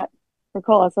and not for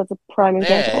Colas? That's a prime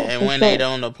example. Yeah, and when they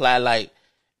don't apply, like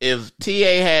if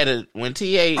when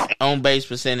TA on base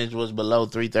percentage was below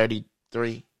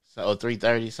 333 or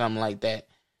 330, something like that,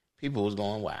 people was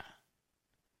going wild,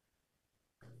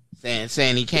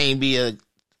 saying he can't be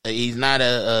he's not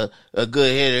a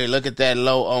good hitter. Look at that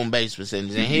low on base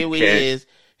percentage, and here we is.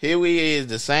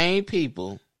 The same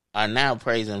people are now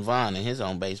praising Vaughn, and his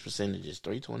on base percentage is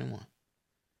 321.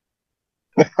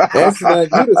 Asinine,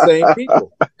 you the same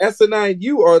people. Asinine,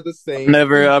 you are the same.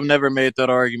 I've never made that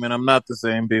argument. I'm not the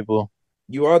same people.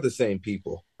 You are the same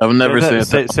people. I've never said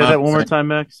that. Say that one more time,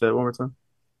 Max. Say that one more time.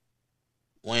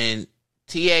 When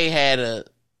TA had a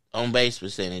on base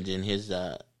percentage in his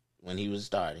when he was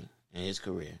starting in his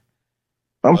career,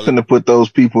 I'm finna put those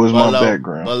people as my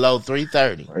background below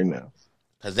 330 right now,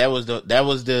 because that was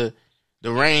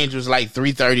the range was like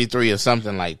 333 or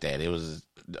something like that. It was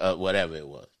whatever it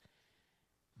was.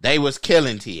 They was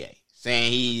killing TA,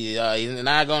 saying he's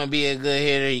not going to be a good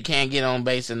hitter. He can't get on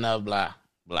base enough, blah,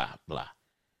 blah, blah.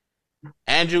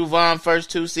 Andrew Vaughn, first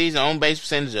 2 seasons, on base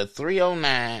percentage of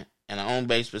 309 and an on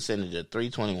base percentage of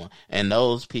 321. And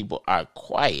those people are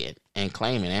quiet and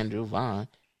claiming Andrew Vaughn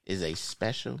is a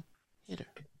special hitter.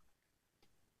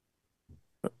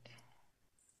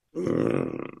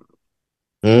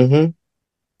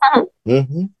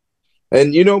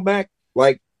 And Mac,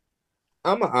 like,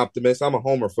 I'm an optimist. I'm a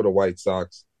homer for the White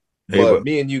Sox. But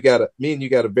me and you got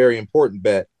a very important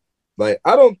bet. Like,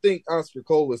 I don't think Oscar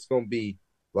Colas is going to be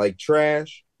like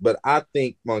trash, but I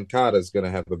think Moncada is going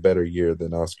to have a better year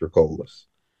than Oscar Colas.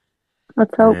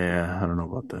 Let's hope. Yeah, I don't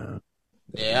know about that.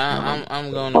 Yeah,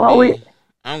 I'm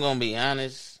going to be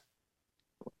honest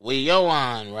with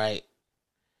Yohan, right?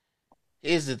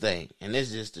 Here's the thing, and this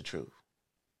is just the truth.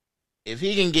 If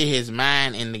he can get his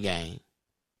mind in the game,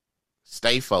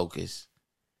 stay focused,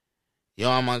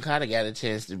 Yohan Moncada got a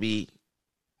chance to be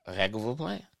a heck of a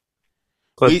player.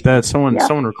 Clip that. Someone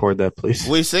record that, please.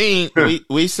 We seen. I'm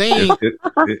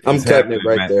cutting it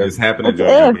right there. It's happening,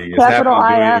 Junior. It's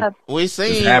happening.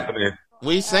 It's happening.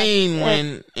 We seen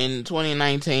when in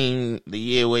 2019, the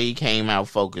year where he came out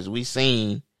focused, we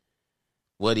seen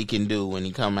what he can do when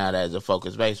he come out as a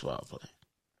focused baseball player.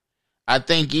 I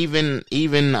think even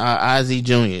Ozzie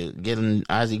Jr.,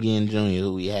 Ozzie Guillen Jr.,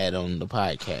 who we had on the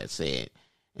podcast, said,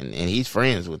 and he's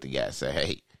friends with the guy, said,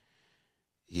 hey,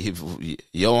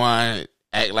 Yohan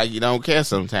act like you don't care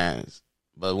sometimes,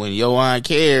 but when Yohan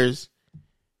cares,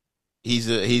 he's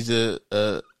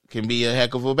can be a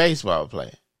heck of a baseball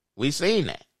player. We seen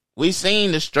that. We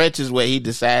seen the stretches where he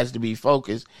decides to be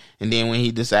focused, and then when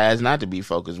he decides not to be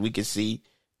focused, we can see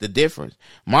the difference.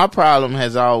 My problem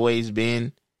has always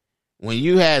been when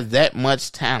you have that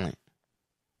much talent,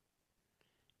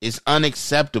 it's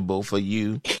unacceptable for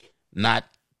you not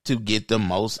to get the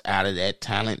most out of that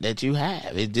talent that you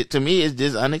have. To me, it's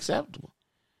just unacceptable.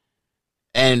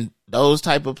 And those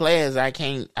type of players I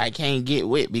can't get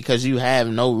with, because you have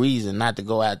no reason not to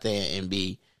go out there and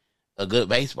be a good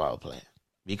baseball player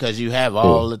because you have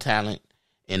all the talent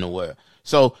in the world.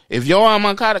 So if Yohan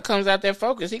Moncada comes out there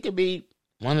focused, he could be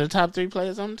one of the top 3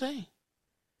 players on the team.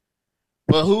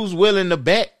 But who's willing to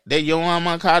bet that Yohan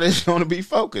Moncada is going to be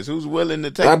focused? Who's willing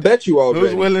to take? I bet you already.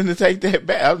 Who's willing to take that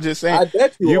bet? I'm just saying. I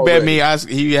bet you bet me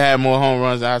he had more home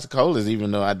runs than Oscar Colas,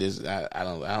 even though I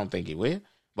don't think he will.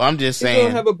 But I'm just saying he's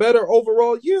going to have a better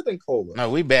overall year than Colas. No,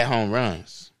 we bet home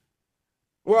runs.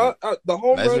 Well, the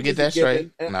home Let's runs get that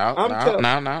straight. No,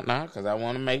 because I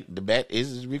want to make the bet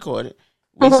is recorded.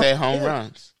 We say home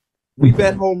runs. We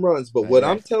bet home runs, but what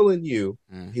I'm telling you,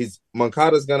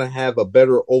 Moncada's gonna have a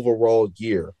better overall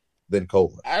year than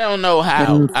Cola. I don't know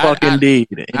how. Indeed.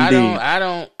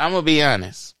 I'm gonna be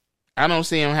honest. I don't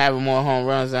see him having more home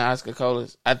runs than Oscar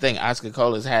Colas. I think Oscar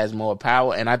Colas has more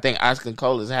power, and I think Oscar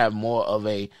Colas have more of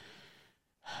a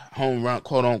home run,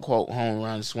 quote unquote, home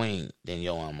run swing than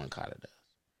Yoan Moncada does.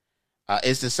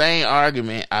 It's the same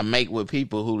argument I make with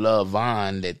people who love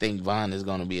Vaughn that think Vaughn is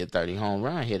going to be a 30 home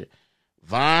run hitter.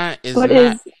 Vaughn is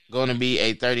not going to be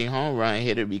a 30 home run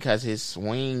hitter because his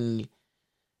swing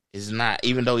is not,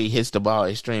 even though he hits the ball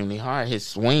extremely hard, his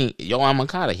swing, Yoan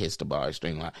Moncada hits the ball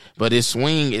extremely hard, but his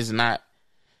swing is not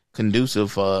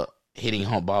conducive for hitting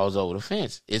balls over the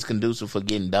fence. It's conducive for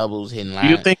getting doubles, hitting lines.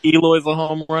 Do you think Eloy's a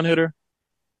home run hitter?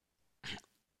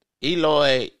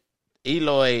 Eloy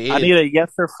is, I need a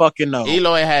yes or fucking no.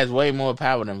 Eloy has way more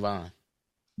power than Vaughn.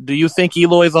 Do you think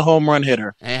Eloy's a home run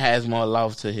hitter? And has more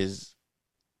loft to his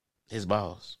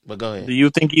balls. But go ahead. Do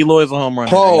you think Eloy's a home run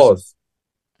Pause.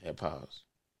 hitter? Yeah, pause.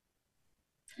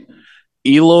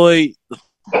 Eloy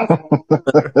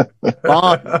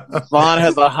Vaughn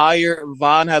has a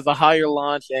higher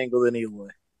launch angle than Eloy.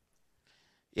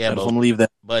 Yeah, I just want to leave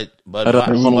that. But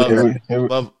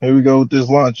here we go with this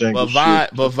launch angle.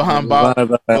 But Vaughn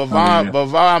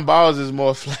balls is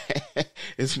more flat.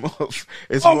 It's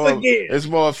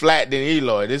more flat than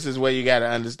Eloy. This is where you got to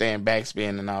understand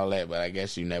backspin and all that. But I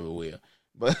guess you never will.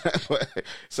 But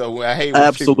so I hate when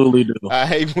absolutely people, I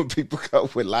hate when people go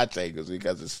with launch angles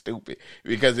because it's stupid.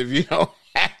 Because if you're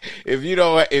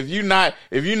not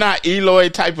Eloy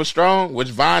type of strong, which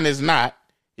Vaughn is not.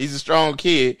 He's a strong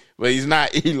kid, but he's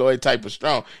not Eloy type of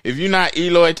strong. If you're not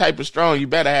Eloy type of strong, you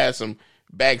better have some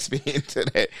backspin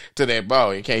to that ball.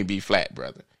 It can't be flat,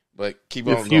 brother. But keep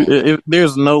on going.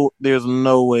 There's no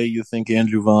way you think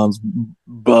Andrew Vaughn's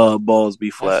balls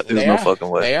be flat. There's no fucking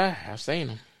way. They are. I've seen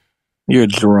them. You're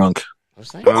drunk.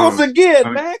 Once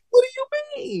again, Mac. What do you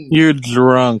mean? You're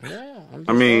drunk. Yeah,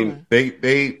 I mean,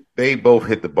 they both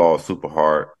hit the ball super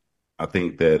hard. I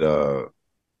think that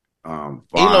Vaughn,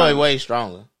 Eloy way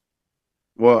stronger.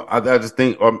 Well, I just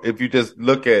think if you just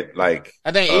look at like,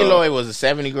 I think Eloy was a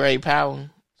 70 grade power,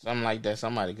 something like that.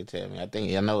 Somebody could tell me. I think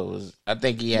he had.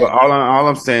 Well, all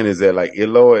I'm saying is that like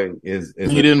Eloy is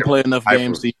he didn't play enough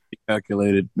games to be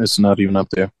calculated. It's not even up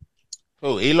there.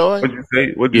 Who, Eloy?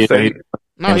 What'd you say?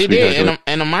 No, he did.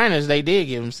 In the minors, they did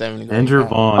give him 70 grade. Andrew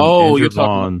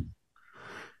Vaughn.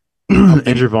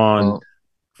 Andrew Vaughn.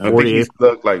 48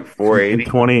 looked like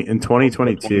 480 in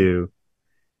 2022.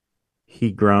 He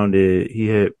hit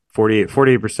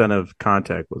 48% of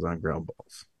contact was on ground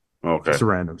balls. Okay, just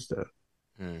random stuff.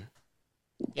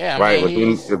 Yeah, right.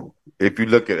 If you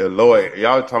look at Eloy,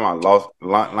 y'all talking about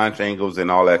launch angles and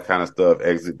all that kind of stuff,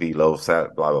 exit below, blah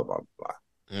blah blah blah.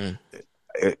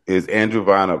 Is Andrew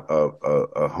Vaughn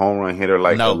a home run hitter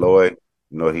like Eloy?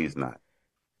 No, he's not.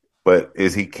 But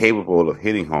is he capable of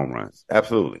hitting home runs?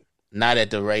 Absolutely. Not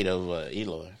at the rate of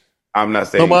Eloy. I'm not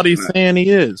saying nobody's saying he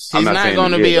is. He's not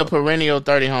going to be a perennial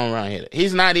 30 home run hitter.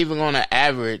 He's not even going to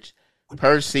average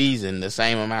per season the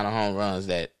same amount of home runs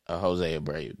that Jose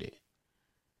Abreu did.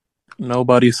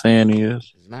 Nobody's saying he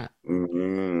is. He's not.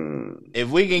 If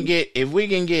we can get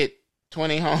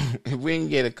 20 if we can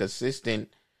get a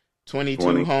consistent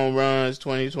 22 home runs,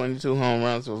 22 home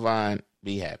runs for Vaughn,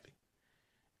 be happy.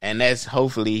 And that's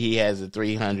hopefully he has a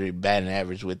 300 batting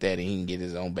average with that, and he can get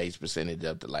his own base percentage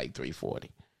up to like 340.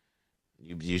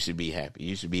 You should be happy.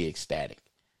 You should be ecstatic.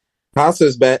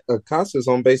 Casas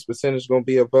on base percentage going to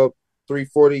be about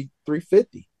 340,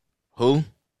 350. Who?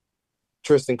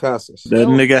 Tristan Casas. That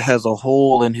nigga has a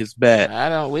hole in his bat. I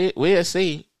don't. We'll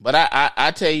see. But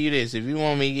I tell you this: if you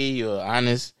want me to give you an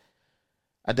honest,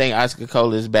 I think Oscar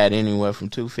Colas bat anywhere from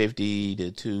 250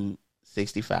 to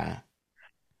 265.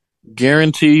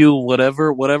 Guarantee you,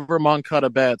 whatever Moncada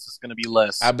bats is going to be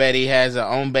less. I bet he has an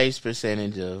on base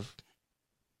percentage of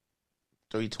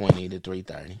 320 to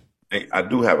 330. Hey, I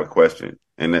do have a question,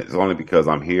 and that's only because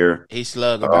I'm here. He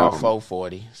slugged about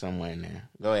 440 somewhere in there.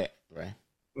 Go ahead, Ray.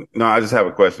 No, I just have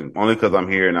a question, only because I'm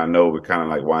here and I know we're kind of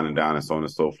like winding down and so on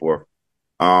and so forth.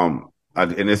 And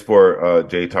it's for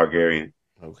Jay Targaryen.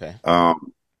 Okay.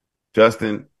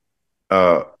 Justin,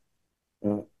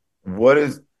 what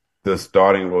is the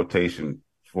starting rotation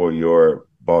for your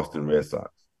Boston Red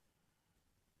Sox?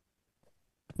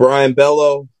 Brian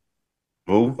Bello.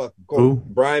 Who?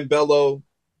 Brian Bello.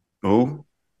 Who?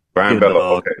 Brian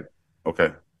Bello.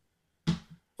 Okay.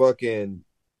 Fucking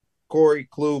Corey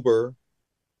Kluber.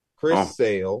 Chris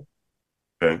Sale.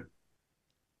 Okay.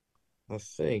 I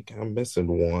think I'm missing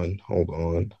one. Hold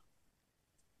on.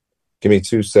 Give me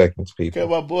 2 seconds, people. Can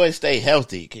my boy stay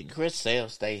healthy? Can Chris Sale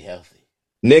stay healthy?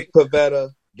 Nick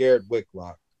Pivetta, Garrett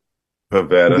Whitlock.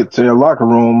 Pivetta. You could tear locker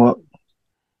room up.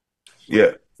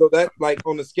 Yeah. So that, like,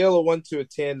 on a scale of 1 to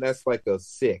 10, that's like a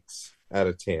 6 out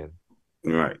of 10.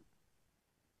 Right.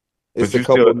 It's a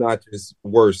couple notches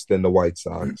worse than the White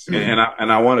Sox. And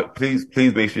I want to please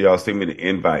make sure y'all send me the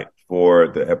invite for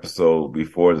the episode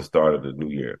before the start of the new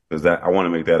year, because I want to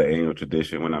make that an annual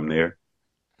tradition when I'm there.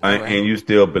 Right. And you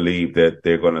still believe that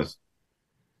they're going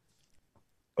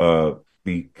to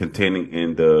be contending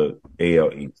in the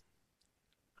AL East?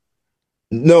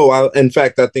 No, in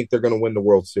fact, I think they're going to win the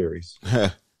World Series.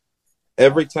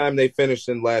 Every time they finish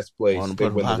in last place, they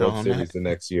win the World Series the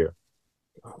next year.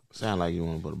 Sound like you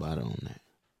want to put a bottle on that.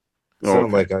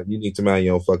 Sound like you need to mind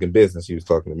your own fucking business. He was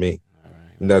talking to me. Right.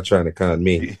 You're not trying to con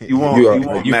me. You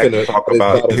want Mac to talk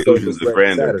about delusions of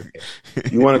grandeur.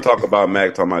 You want to talk about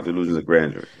Mac talking about delusions of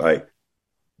grandeur. Like,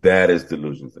 that is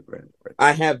delusions of grandeur. Right?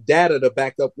 I have data to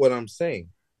back up what I'm saying.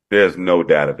 There's no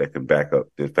data that can back up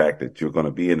the fact that you're going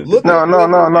to be in the. No.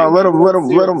 Let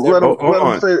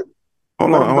him say it.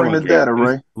 Hold on. Bring the data,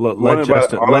 Ray.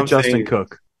 Let Justin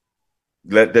cook.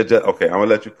 Okay, I'm gonna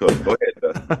let you cook. Go ahead,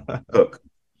 Justin. Cook.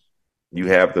 You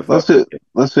have the.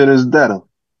 Let's hit his data.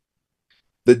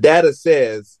 The data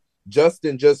says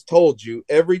Justin just told you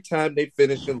every time they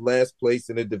finish in last place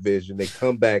in a division, they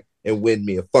come back and win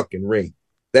me a fucking ring.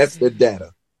 That's the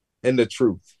data and the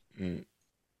truth.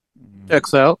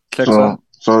 Checks out.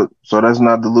 So that's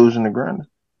not delusion of grandeur.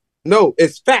 No,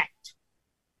 it's fact.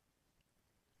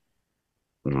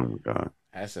 Oh my God.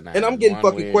 And I'm getting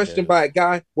fucking questioned by a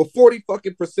guy with 40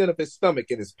 fucking % of his stomach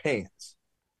in his pants.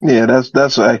 Yeah,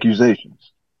 that's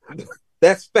accusations.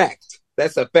 That's fact.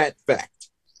 That's a fat fact.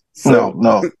 So,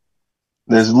 no.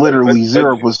 There's literally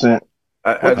 0%.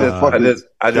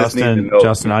 I just need to know.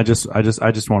 Justin, I just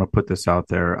want to put this out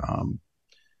there.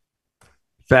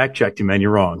 Fact checked you, man.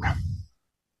 You're wrong.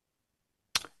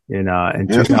 In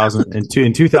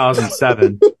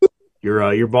 2007,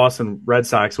 your Boston Red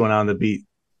Sox went on to beat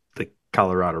the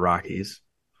Colorado Rockies,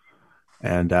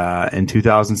 and in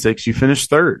 2006 you finished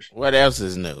third. What else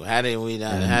is new? How did we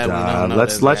not?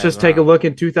 Let's just take a look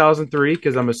in 2003,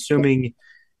 because I'm assuming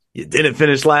you didn't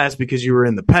finish last because you were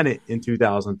in the pennant in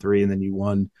 2003, and then you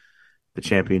won the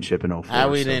championship in 2004. How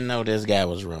we didn't know this guy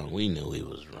was wrong? We knew he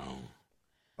was wrong.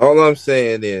 All I'm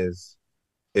saying is,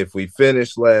 if we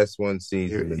finish last one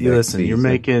season, you're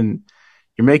making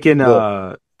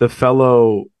the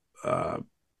fellow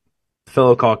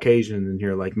Caucasian in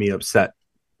here like me upset,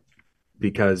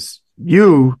 because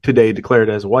you today declared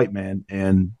as a white man,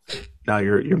 and now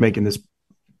you're making this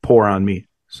pour on me.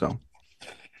 So,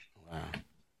 wow,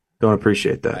 don't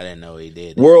appreciate that. I didn't know he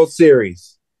did. World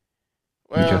Series.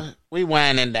 Well, we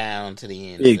winding down to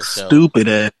the end. Big stupid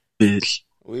ass bitch.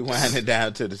 We winding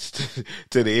down to the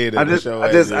end of the show.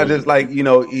 I just like,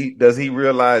 does he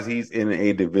realize he's in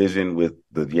a division with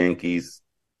the Yankees,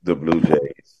 the Blue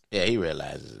Jays? Yeah, he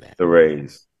realizes that. The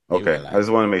Rays. Okay, I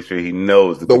just want to make sure he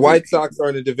knows the White Sox are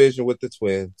in a division with the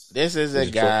Twins. This is a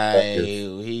guy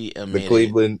who he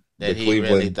admitted he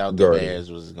really thought the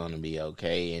Bears was going to be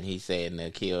okay, and he said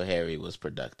N'Keal Harry was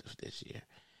productive this year.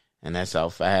 And that's all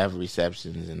 5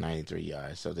 receptions and 93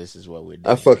 yards. So this is what we're doing.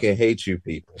 I fucking hate you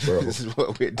people, bro. This is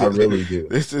what we're dealing I really do.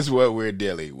 This is what we're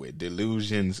dealing with.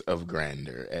 Delusions of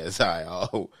grandeur, as I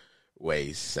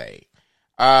always say.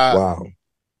 Wow.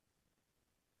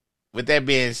 With that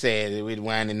being said, we're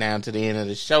winding down to the end of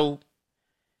the show.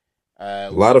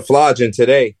 A lot of flogging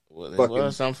today.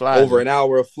 Some flogging. Over an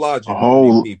hour of flogging. A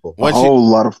whole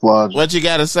lot of flogging. What you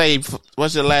got to say?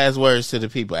 What's your last words to the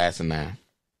people, Asinine?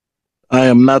 I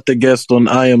am not the guest on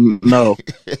I Am No.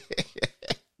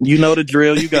 You know the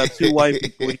drill. You got 2 white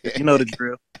people. You know the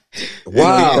drill.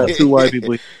 Wow. You got 2 white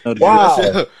people. You know the wow.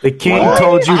 drill. The king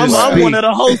told you to speak. I'm one of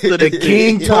the hosts of the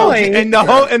king told you. And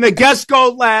the guests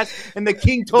go last. And the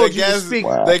king told you to speak.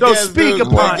 Wow. The guests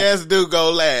do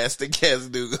go last. The guests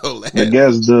do go last. The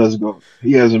guest does go.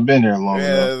 He hasn't been here long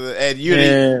enough. And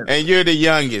you're the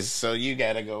youngest, so you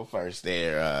got to go first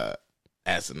there,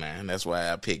 Asinine. That's why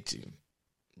I picked you.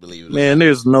 Man,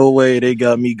 there's no way they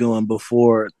got me going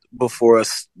before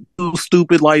us 2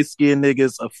 stupid light skinned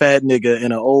niggas, a fat nigga,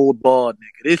 and an old bald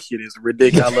nigga. This shit is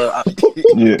ridiculous.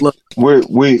 Yeah.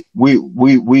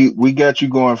 We got you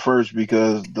going first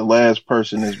because the last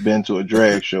person that's been to a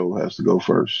drag show has to go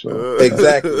first. So.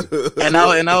 Exactly. And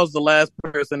I was the last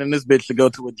person in this bitch to go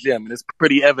to a gym, and it's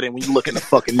pretty evident when you look in the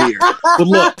fucking mirror. But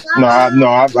look, I've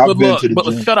been to the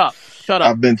gym. Shut up.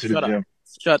 I've been to the gym.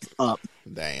 Shut up.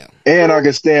 Damn. And I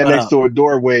can stand next to a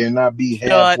doorway and not be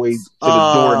halfway to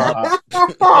the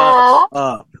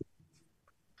doorknob.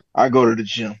 I go to the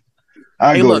gym.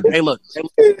 Hey, look.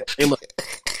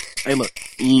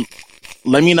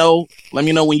 Let me know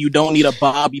when you don't need a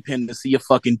bobby pin to see your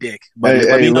fucking dick.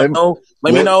 Let me know.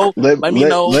 Let me know. Let me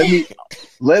know.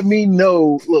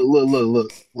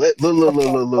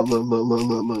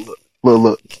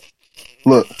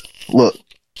 Look.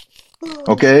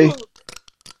 Okay.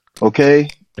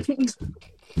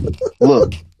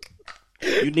 Look.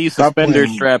 You need suspender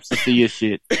straps to see your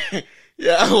shit.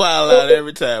 Yeah, I wild out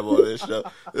every time on this show.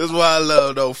 This is why I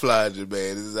love No Flogging,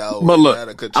 man. This is always but look, out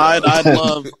of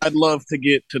control. I'd love to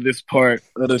get to this part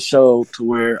of the show to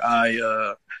where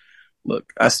I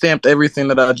stamped everything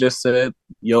that I just said.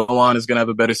 Yohan is gonna have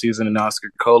a better season than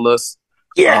Oscar Colas.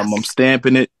 Yes. I'm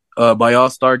stamping it. By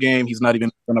All-Star game, he's not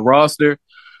even on the roster.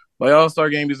 By All-Star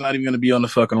game, he's not even going to be on the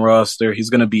fucking roster. He's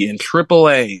going to be in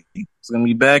AAA. He's going to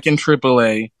be back in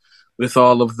AAA with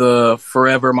all of the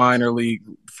forever minor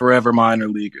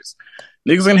leaguers.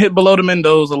 Nigga's going to hit below the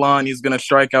Mendoza line. He's going to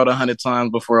strike out 100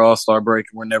 times before All-Star break,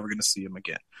 and we're never going to see him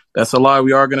again. That's a lie.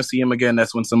 We are going to see him again.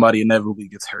 That's when somebody inevitably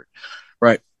gets hurt.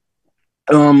 Right.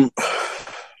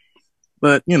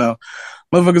 But, you know,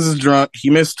 motherfuckers is drunk. He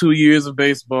missed 2 years of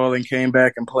baseball and came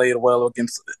back and played well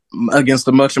against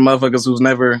a bunch of motherfuckers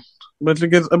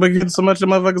against a bunch of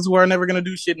motherfuckers who are never going to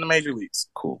do shit in the major leagues.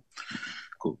 Cool.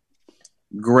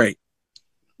 Great.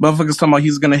 Motherfuckers talking about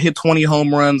he's going to hit 20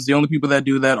 home runs. The only people that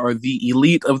do that are the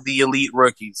elite of the elite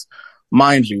rookies.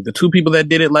 Mind you, the 2 people that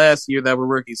did it last year that were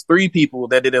rookies, 3 people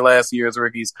that did it last year as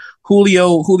rookies,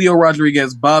 Julio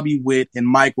Rodriguez, Bobby Witt, and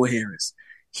Michael Harris.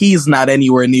 He's not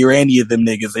anywhere near any of them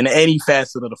niggas in any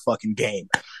facet of the fucking game.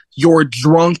 You're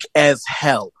drunk as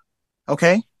hell.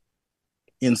 Okay?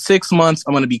 In 6 months,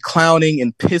 I'm going to be clowning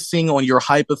and pissing on your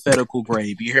hypothetical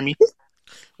grave. You hear me?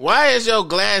 Why is your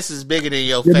glasses bigger than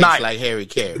your face like Harry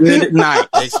Carey? Good night.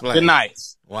 Explain. Good night.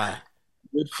 Why?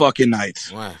 Good fucking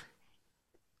nights. Why?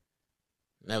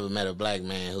 Never met a black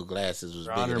man whose glasses was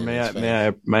bigger than his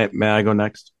face. May I go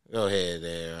next? Go ahead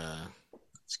there.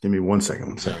 Just give me 1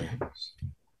 second.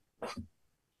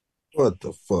 What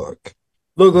the fuck?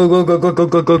 Look.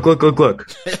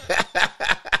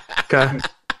 Okay.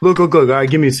 Look. All right,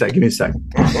 give me a sec. Just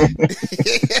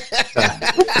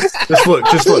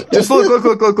look.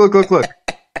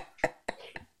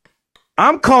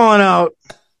 I'm calling out,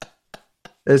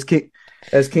 as King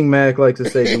Mac likes to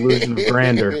say, delusion of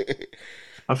grandeur.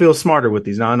 I feel smarter with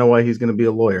these. Now I know why he's going to be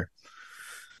a lawyer.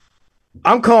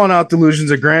 I'm calling out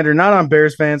delusions of grandeur, not on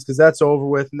Bears fans, because that's over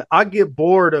with. I get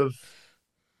bored of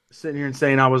sitting here and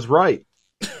saying I was right.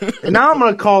 And now I'm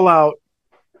going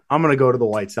to go to the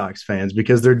White Sox fans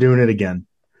because they're doing it again.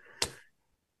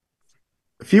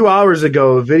 A few hours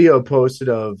ago, a video posted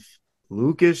of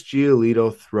Lucas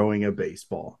Giolito throwing a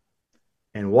baseball.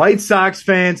 And White Sox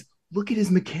fans, look at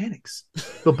his mechanics.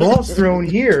 The ball's thrown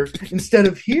here instead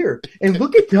of here. And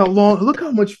look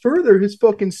how much further his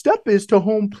fucking step is to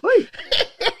home plate.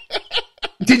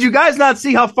 Did you guys not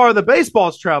see how far the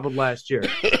baseball's traveled last year?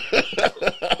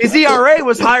 His ERA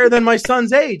was higher than my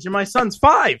son's age, and my son's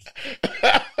 5.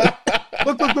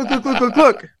 Look.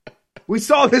 We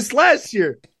saw this last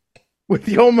year with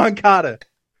Yoan Moncada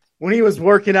when he was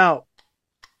working out.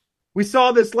 We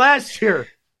saw this last year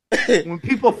when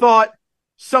people thought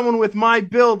someone with my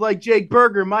build like Jake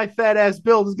Berger, my fat ass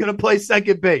build, is going to play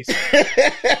second base.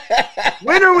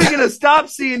 When are we going to stop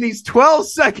seeing these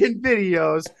 12-second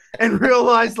videos and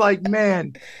realize, like,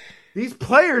 man, these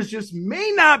players just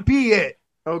may not be it?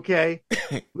 Okay,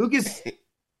 Lucas,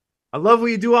 I love what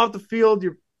you do off the field.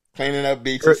 You're cleaning up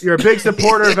beaches. You're a big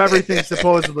supporter of everything,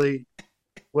 supposedly.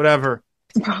 Whatever.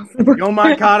 Yoan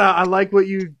Moncada, I like how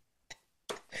you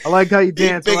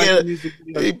dance. I like the music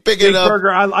video. Jake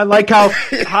Berger, I like how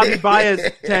Javi Baez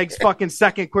tags fucking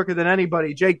second quicker than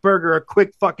anybody. Jake Berger, a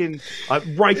quick fucking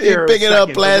right there. He's picking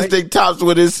up plastic tops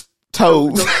with his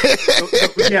toes.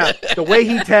 The way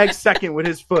he tags second with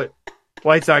his foot.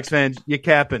 White Sox fans, you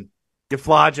capping. You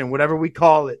flogging, whatever we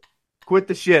call it. Quit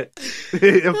the shit.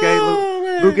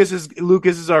 Okay, Lucas is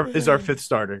our 5th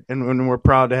starter, and we're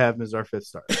proud to have him as our 5th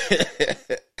starter.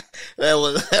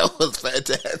 That was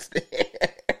fantastic.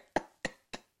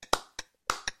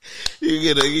 You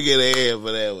get a hand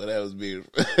for that one. That was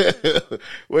beautiful.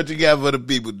 What you got for the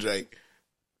people, Drake?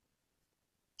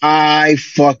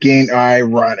 Fucking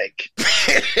ironic.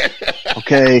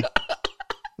 Okay.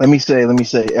 Let me say. All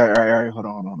right. Hold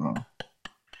on.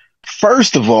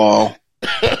 First of all,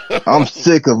 I'm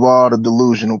sick of all the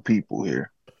delusional people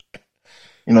here.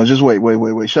 You know, just wait.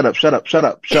 Shut up.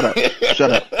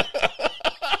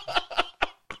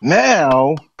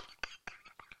 Now,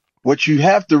 What you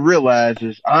have to realize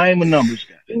is I'm a numbers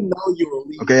guy. You know you're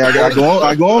elite. Okay, I go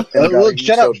on. Look,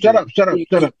 shut up. Thank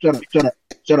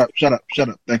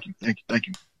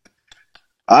you.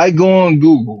 I go on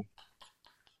Google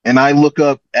and I look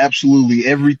up absolutely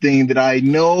everything that I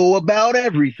know about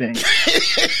everything.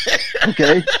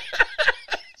 Okay?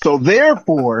 So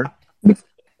therefore,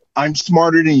 I'm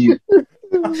smarter than you.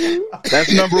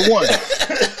 That's number one.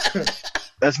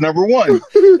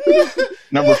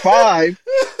 Number five.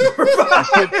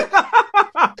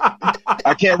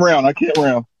 I can't round. Shut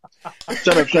up.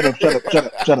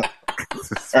 All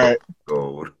right.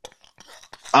 Gold.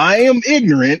 I am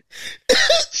ignorant,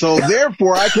 so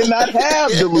therefore I cannot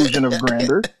have delusion of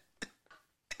grandeur.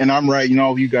 And I'm right,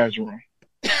 you guys are wrong.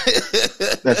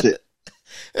 That's it.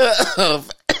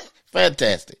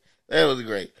 Fantastic. That was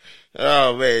great.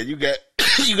 Oh man, you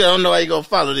don't know how you gonna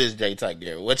follow this, Jay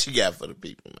Tigera. What you got for the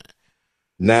people, man?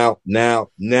 Now,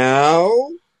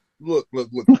 look.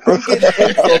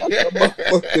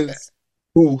 Motherfuckers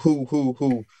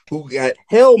who got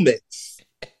helmets.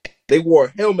 They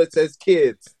wore helmets as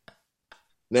kids.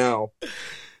 Now,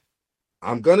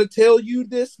 I'm gonna tell you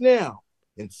this now.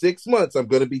 In 6 months, I'm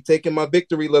gonna be taking my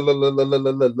victory lap,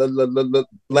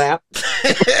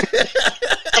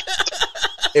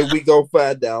 and we gonna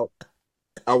find out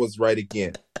I was right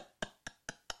again.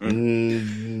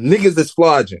 Niggas is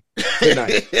flogging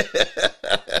tonight.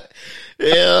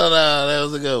 Hell no, that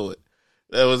was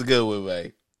a good one,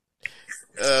 man.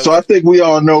 So I think we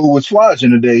all know who was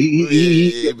flogging today.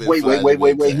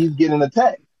 Wait. He's getting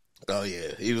attacked. Oh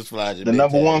yeah, he was flogging. The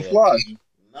number one flogging.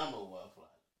 Number one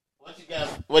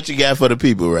flogging. What you got for the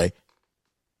people, Ray?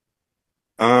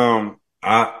 I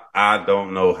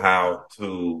don't know how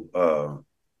to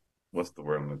what's the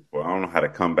word I'm looking for? I don't know how to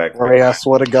come back. Ray, I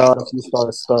swear to God, if you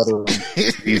start stuttering.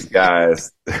 These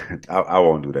guys, I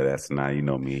won't do that. That's not, you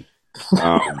know me.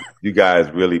 You guys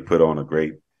really put on a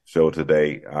great show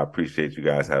today. I appreciate you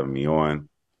guys having me on.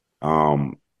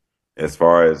 As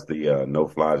far as the no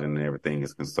flogging and everything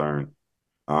is concerned,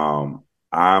 I'm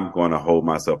going to hold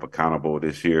myself accountable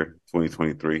this year,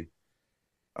 2023.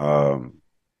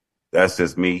 That's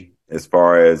just me. As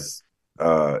far as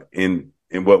in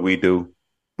what we do,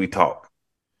 we talk,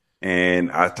 and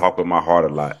I talk with my heart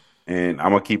a lot, and I'm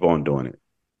gonna keep on doing it.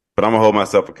 But I'm gonna hold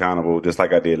myself accountable, just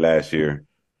like I did last year.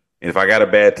 And if I got a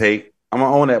bad take, I'm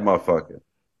gonna own that motherfucker.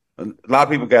 A lot of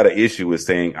people got an issue with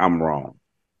saying I'm wrong.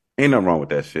 Ain't nothing wrong with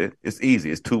that shit. It's easy.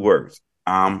 It's 2 words.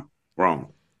 I'm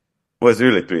wrong. Well, it's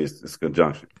really 3. It's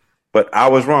conjunction. But I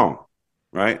was wrong,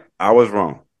 right? I was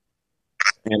wrong,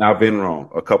 and I've been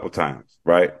wrong a couple times,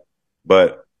 right?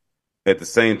 But at the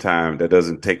same time, that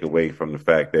doesn't take away from the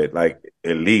fact that, like,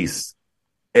 at least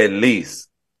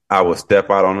I will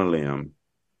step out on a limb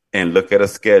and look at a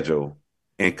schedule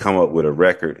and come up with a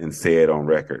record and say it on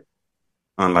record,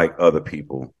 unlike other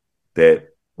people that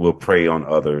will prey on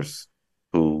others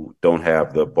who don't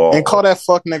have the ball. And call that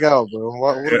fuck nigga out, bro.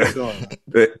 What are you doing?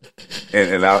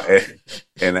 and I'll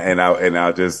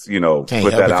just, Can't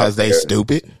put that out because they there.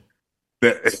 stupid.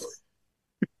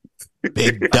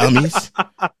 Big dummies.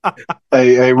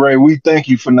 Hey, Ray, we thank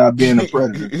you for not being a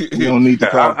predator. We don't need to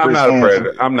call I'm Chris not a Hansen.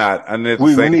 predator. I'm not.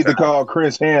 We need to call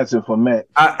Chris Hansen for Matt.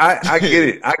 I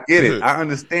get it. I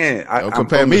understand. Don't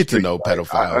compare me to no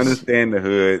pedophiles. I understand the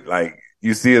hood. Like,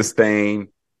 you see a stain.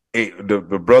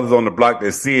 The brothers on the block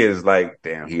that see it is like,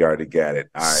 damn, he already got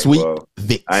it. All right, Sweet well,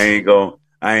 Vic. I ain't gonna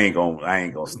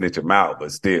snitch him out,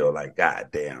 but still, like,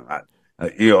 goddamn,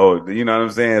 you know what I'm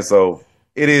saying? So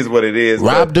it is what it is.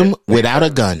 Robbed him without a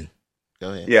gun.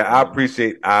 Go ahead. Yeah, I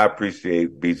appreciate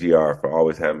BGR for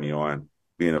always having me on,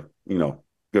 being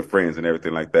good friends and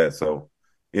everything like that. So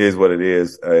it is what it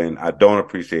is, and I don't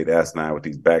appreciate Asinine with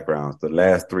these backgrounds. The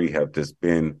last 3 have just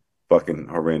been fucking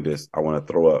horrendous. I want to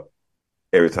throw up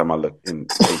every time I look in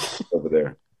over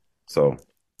there. So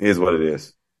it is what it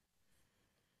is.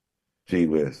 Gee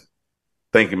whiz.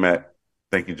 Thank you, Matt.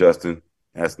 Thank you, Justin,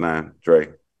 S9, Dre,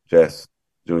 Jess,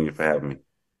 Junior, for having me.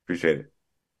 Appreciate it.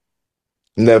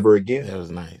 Never again. That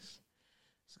was nice.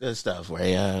 It's good stuff,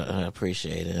 Ray. I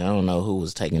appreciate it. I don't know who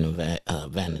was taking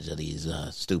advantage of these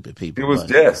stupid people. It was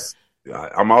Jess.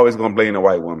 I'm always going to blame the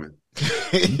white woman.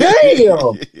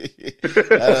 Damn!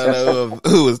 I don't know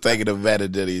who was taking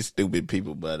advantage of these stupid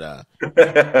people, but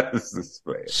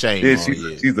shame on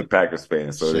you. She's a Packers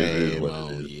fan, so shame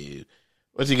on you.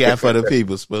 What you got for the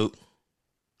people, Spook?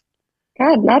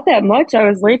 God, not that much. I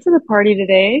was late to the party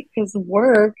today because of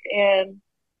work, and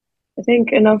I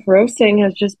think enough roasting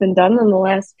has just been done in the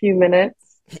last few minutes.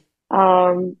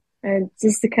 And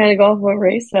just to kind of go off what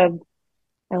Ray said,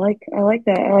 I like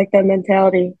that. I like that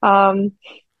mentality.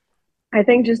 I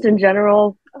think just in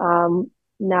general,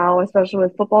 now, especially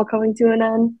with football coming to an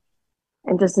end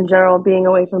and just in general being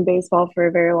away from baseball for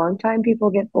a very long time,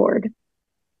 people get bored.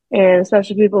 And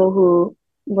especially people who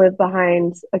live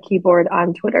behind a keyboard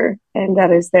on Twitter, and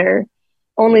that is their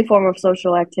only form of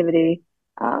social activity,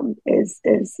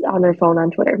 is on their phone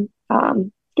on Twitter.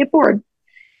 Get bored.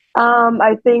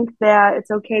 I think that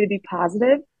it's okay to be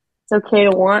positive. It's okay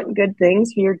to want good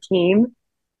things for your team.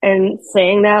 And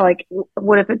saying that, like,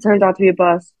 what if it turns out to be a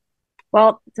bust?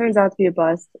 Well, it turns out to be a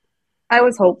bust. I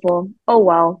was hopeful. Oh,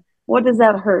 well. What does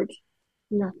that hurt?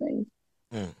 Nothing.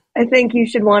 I think you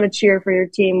should want to cheer for your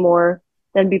team more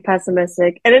than be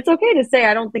pessimistic. And it's okay to say,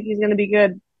 I don't think he's going to be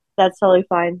good. That's totally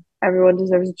fine. Everyone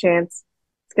deserves a chance.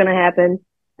 It's going to happen.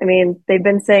 I mean, they've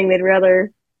been saying they'd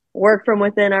rather work from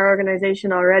within our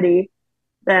organization already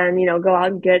than, go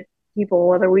out and get people,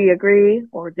 whether we agree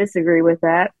or disagree with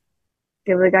that.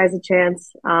 Give the guys a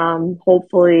chance.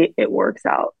 Hopefully it works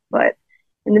out. But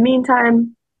in the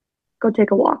meantime, go take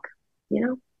a walk,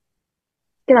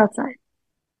 Get outside.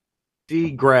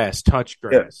 See grass, touch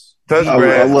grass. Yeah. Touch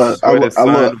grass. I love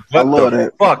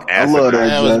that. Fuck, that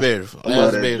was beautiful.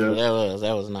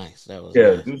 That was nice. That was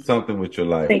nice. Do something with your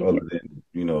life other than,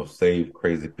 save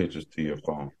crazy pictures to your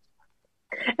phone.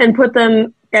 And put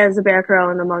them as a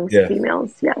background amongst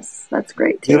females. Yes, that's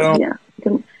great too. You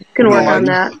can work on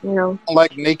that,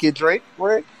 Like Naked Drake,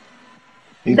 right?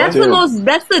 That's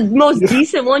the most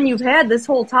decent one you've had this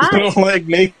whole time. Like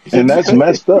Naked, and that's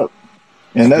messed up.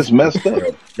 Y'all, this man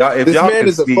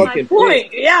is a fucking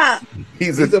pig. Yeah.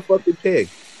 He's a fucking pig.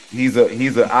 He's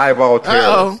an eyeball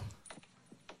terrorist.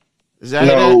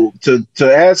 To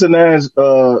Asine's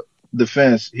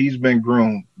defense, he's been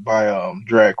groomed by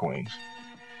drag queens.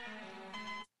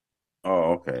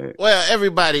 Oh, okay. Well,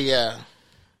 everybody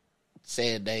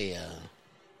said they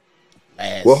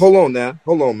last. Well, hold on, Mac.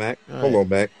 Hold on,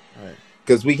 Mac.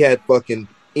 Because we had fucking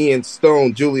Ian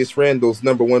Stone, Julius Randle's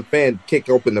 #1 fan, kick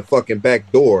open the fucking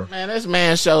back door. Man, this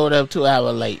man showed up 2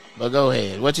 hours late. But go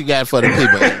ahead. What you got for the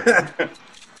people?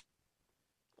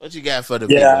 What you got for the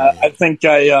people? Yeah, I think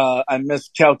I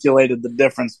miscalculated the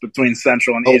difference between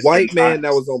Central and Eastern. A white man times.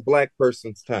 that was on black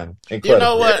person's time. Incredible. You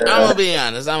know what? I'm gonna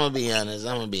be honest.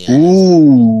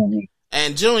 Ooh.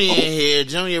 And Junior in here,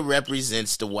 Junior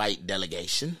represents the white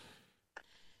delegation.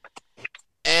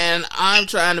 And I'm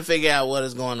trying to figure out what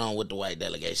is going on with the white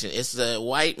delegation. It's a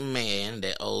white man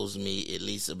that owes me at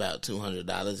least about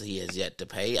 $200 he has yet to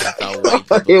pay. I thought white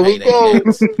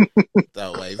people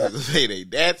pay their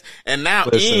debts. And now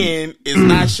Ian is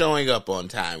not showing up on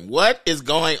time. What is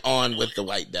going on with the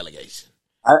white delegation?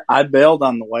 I bailed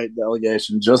on the white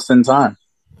delegation just in time.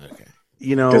 Okay.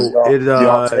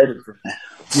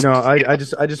 I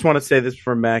just want to say this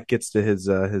before Matt gets to his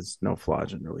no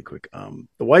flogging really quick.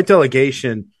 The white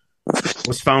delegation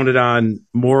was founded on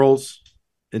morals,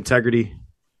 integrity,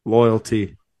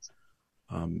 loyalty,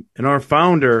 and our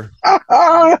founder.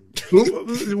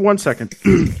 One second,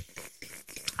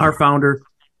 our founder,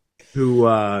 who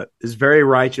is very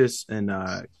righteous,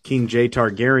 and King J.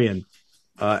 Targaryen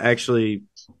actually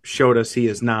showed us he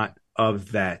is not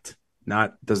of that.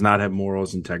 Does not have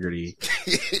morals, integrity,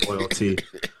 loyalty,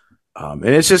 and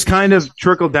it's just kind of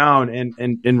trickled down.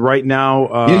 And right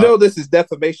now, this is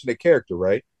defamation of character,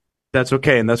 right? That's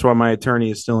okay, and that's why my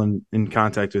attorney is still in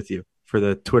contact with you for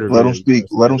the Twitter. Let him speak.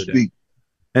 Let him speak.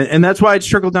 And that's why it's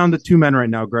trickled down to 2 men right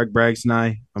now, Greg Braggs and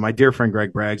I, my dear friend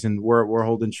Greg Braggs, and we're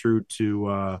holding true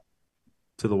to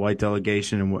the white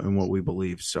delegation and what we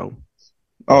believe. So,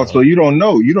 so you don't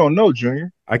know,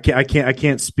 Junior. I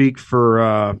can't speak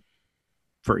for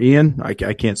Ian. I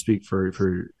can't speak for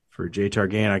Jay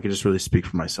Targaryen. I can just really speak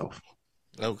for myself.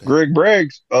 Okay. Greg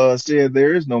Braggs said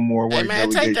there is no more white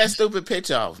delegation. Take that stupid pitch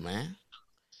off, man.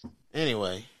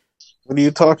 Anyway. What are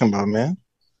you talking about, man?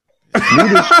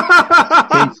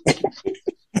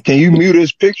 Can you mute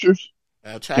his pictures?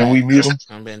 I'll try. Can we mute him?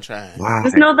 I've been trying. Wow.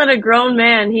 Just know that a grown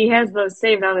man, he has those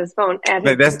saved on his phone.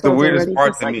 That's the weirdest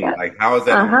part to me. Like, how is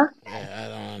that? Yeah, I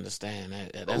don't understand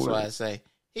that. That's why I say.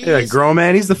 A grown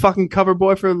man. He's the fucking cover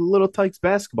boy for Little Tykes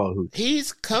basketball hoops.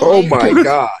 He's coming. Oh my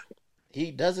god.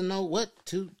 He doesn't know what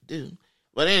to do.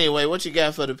 But anyway, what you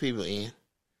got for the people, Ian?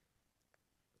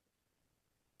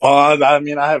 I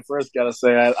have first got to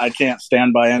say I can't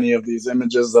stand by any of these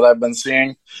images that I've been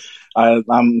seeing.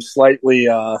 I'm slightly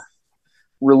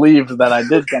relieved that I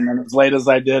did come in as late as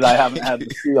I did. I haven't had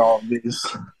to see all of these.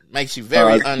 Makes you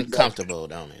very uncomfortable,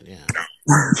 don't it? Yeah.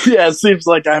 Yeah, it seems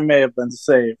like I may have been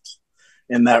saved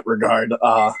in that regard.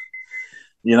 The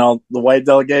white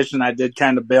delegation, I did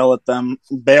kind of bail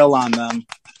on them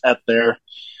at their,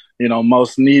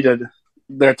 most needed,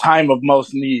 their time of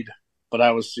most need. But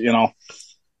I was,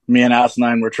 me and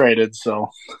Asinine were traded, so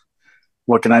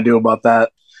what can I do about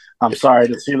that? I'm sorry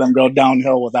to see them go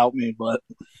downhill without me, but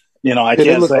I can't.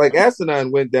 It looked like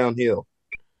Asinine went downhill.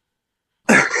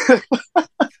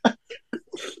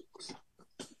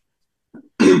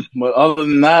 But other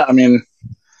than that, I mean,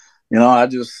 I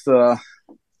just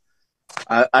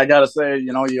I gotta say,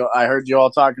 I heard you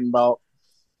all talking about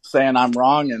saying I'm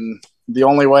wrong, and the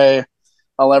only way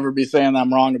I'll ever be saying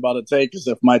I'm wrong about a take is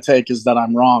if my take is that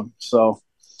I'm wrong. So,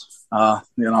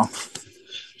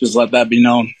 just let that be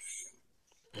known.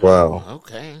 Wow.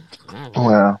 Okay. Right.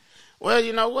 Wow. Well,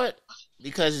 you know what?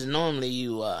 Because normally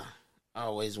you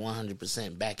always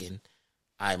 100% backing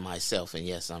I myself, and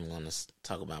yes, I'm going to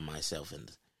talk about myself in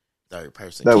the third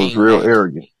person. That King was real Mac.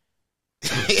 arrogant.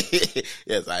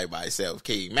 Yes, I myself,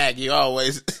 King Mac. You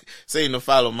always seem to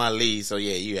follow my lead, so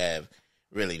yeah, you have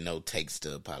really no takes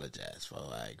to apologize for.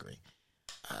 I agree.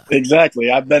 Exactly.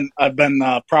 I've been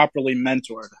properly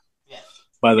mentored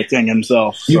by the king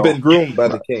himself. So. You've been groomed by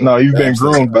the king. No, you've been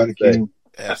groomed by the king.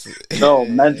 Absolutely. No,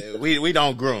 we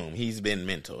don't groom. He's been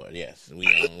mentored. Yes, we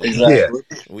don't. Exactly.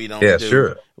 We don't. Yeah, do,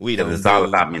 sure. We don't. It's all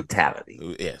about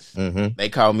mentality. Yes. Mm-hmm. They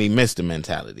call me Mr.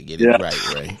 Mentality. Get it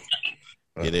right, Ray.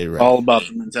 Get it right. All about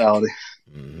the mentality.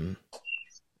 Mm-hmm.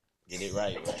 Get it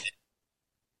right, Ray.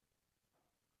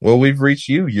 Well, we've reached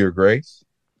you, Your Grace.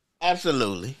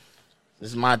 Absolutely.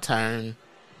 This is my turn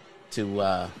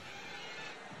to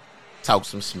talk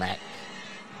some smack.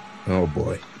 Oh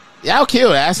boy. Y'all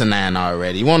killed Asinine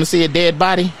already. You want to see a dead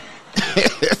body?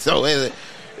 So it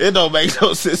don't make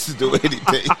no sense to do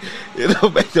anything. It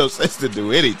don't make no sense to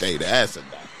do anything to Asinine.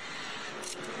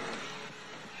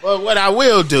 But what I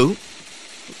will do,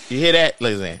 you hear that?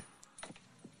 Listen,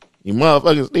 you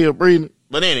motherfuckers still breathing.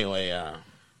 But anyway,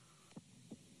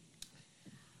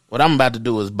 what I'm about to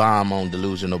do is bomb on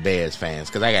delusional Bears fans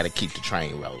because I got to keep the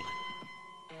train rolling.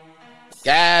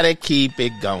 Gotta keep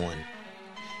it going.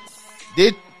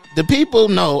 Did the people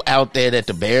know out there that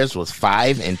the Bears was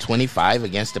 5-25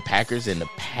 against the Packers in the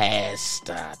past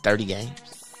 30 games?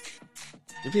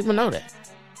 Do people know that?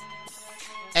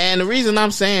 And the reason I'm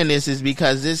saying this is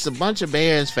because there's a bunch of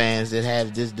Bears fans that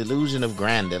have this delusion of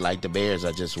grandeur, like the Bears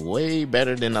are just way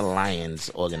better than the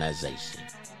Lions organization.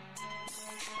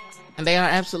 And they are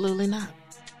absolutely not.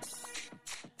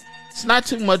 It's not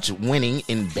too much winning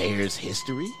in Bears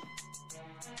history.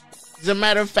 As a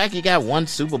matter of fact, you got one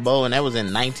Super Bowl, and that was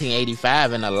in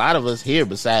 1985, and a lot of us here,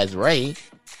 besides Ray,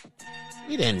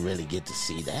 we didn't really get to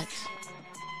see that.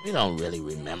 We don't really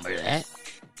remember that.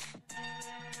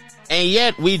 And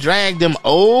yet, we drag them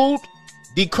old,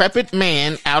 decrepit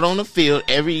man out on the field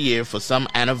every year for some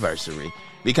anniversary,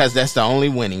 because that's the only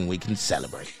winning we can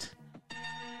celebrate.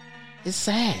 It's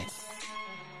sad.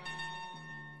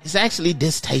 It's actually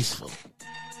distasteful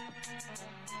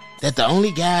that the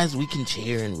only guys we can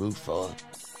cheer and root for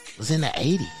was in the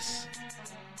 80s.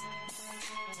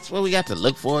 That's what we got to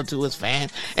look forward to as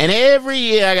fans. And every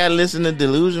year I got to listen to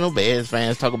delusional Bears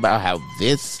fans talk about how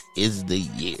this is the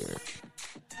year.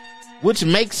 Which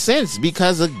makes sense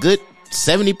because a good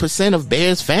 70% of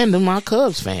Bears fandom are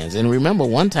Cubs fans. And remember,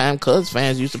 one time Cubs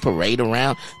fans used to parade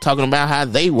around talking about how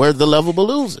they were the lovable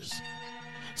losers.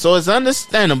 So it's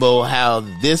understandable how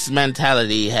this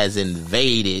mentality has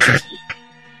invaded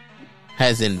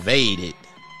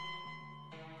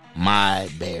my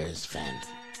Bears fandom.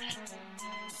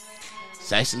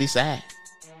 It's actually sad.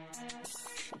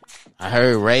 I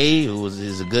heard Ray, who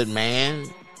is a good man,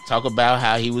 talk about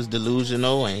how he was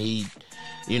delusional and he,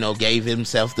 gave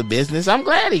himself the business. I'm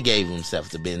glad he gave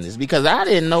himself the business because I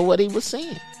didn't know what he was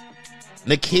saying.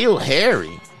 N'Keal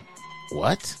Harry.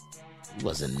 What? He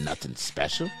wasn't nothing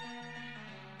special.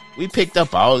 We picked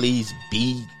up all these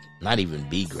not even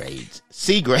B grades,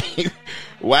 C grade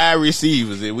wide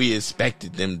receivers, and we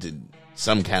expected them to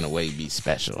some kind of way be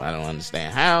special. I don't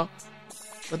understand how,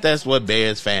 but that's what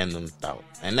Bears fandom thought,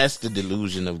 and that's the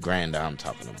delusion of grandeur I'm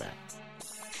talking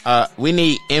about. We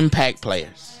need impact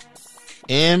players,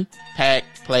 and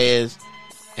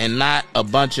not a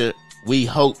bunch of we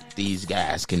hope these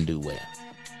guys can do well.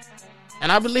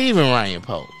 And I believe in Ryan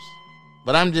Poles,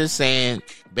 but I'm just saying,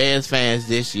 Bears fans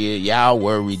this year, y'all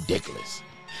were ridiculous.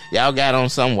 Y'all got on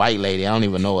some white lady, I don't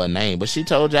even know her name, but she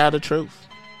told y'all the truth.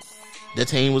 The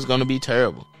team was going to be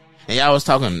terrible. And y'all was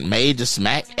talking major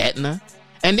smack, Etna.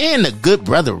 And then the good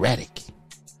brother Reddick.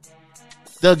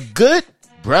 The good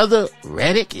brother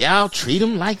Reddick, y'all treat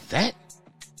him like that?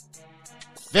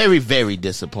 Very, very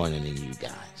disappointing in you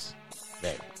guys.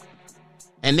 Very.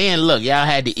 And then look, y'all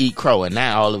had to eat crow, and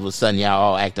now all of a sudden y'all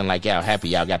all acting like y'all happy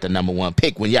y'all got the number one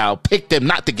pick when y'all picked them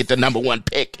not to get the number one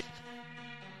pick.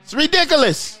 It's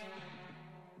ridiculous.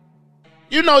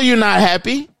 You know you're not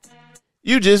happy.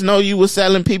 You just know you were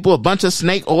selling people a bunch of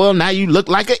snake oil. Now you look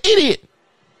like an idiot.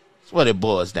 That's what it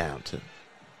boils down to.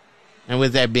 And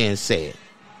with that being said,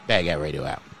 Bad Guy Radio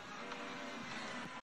out.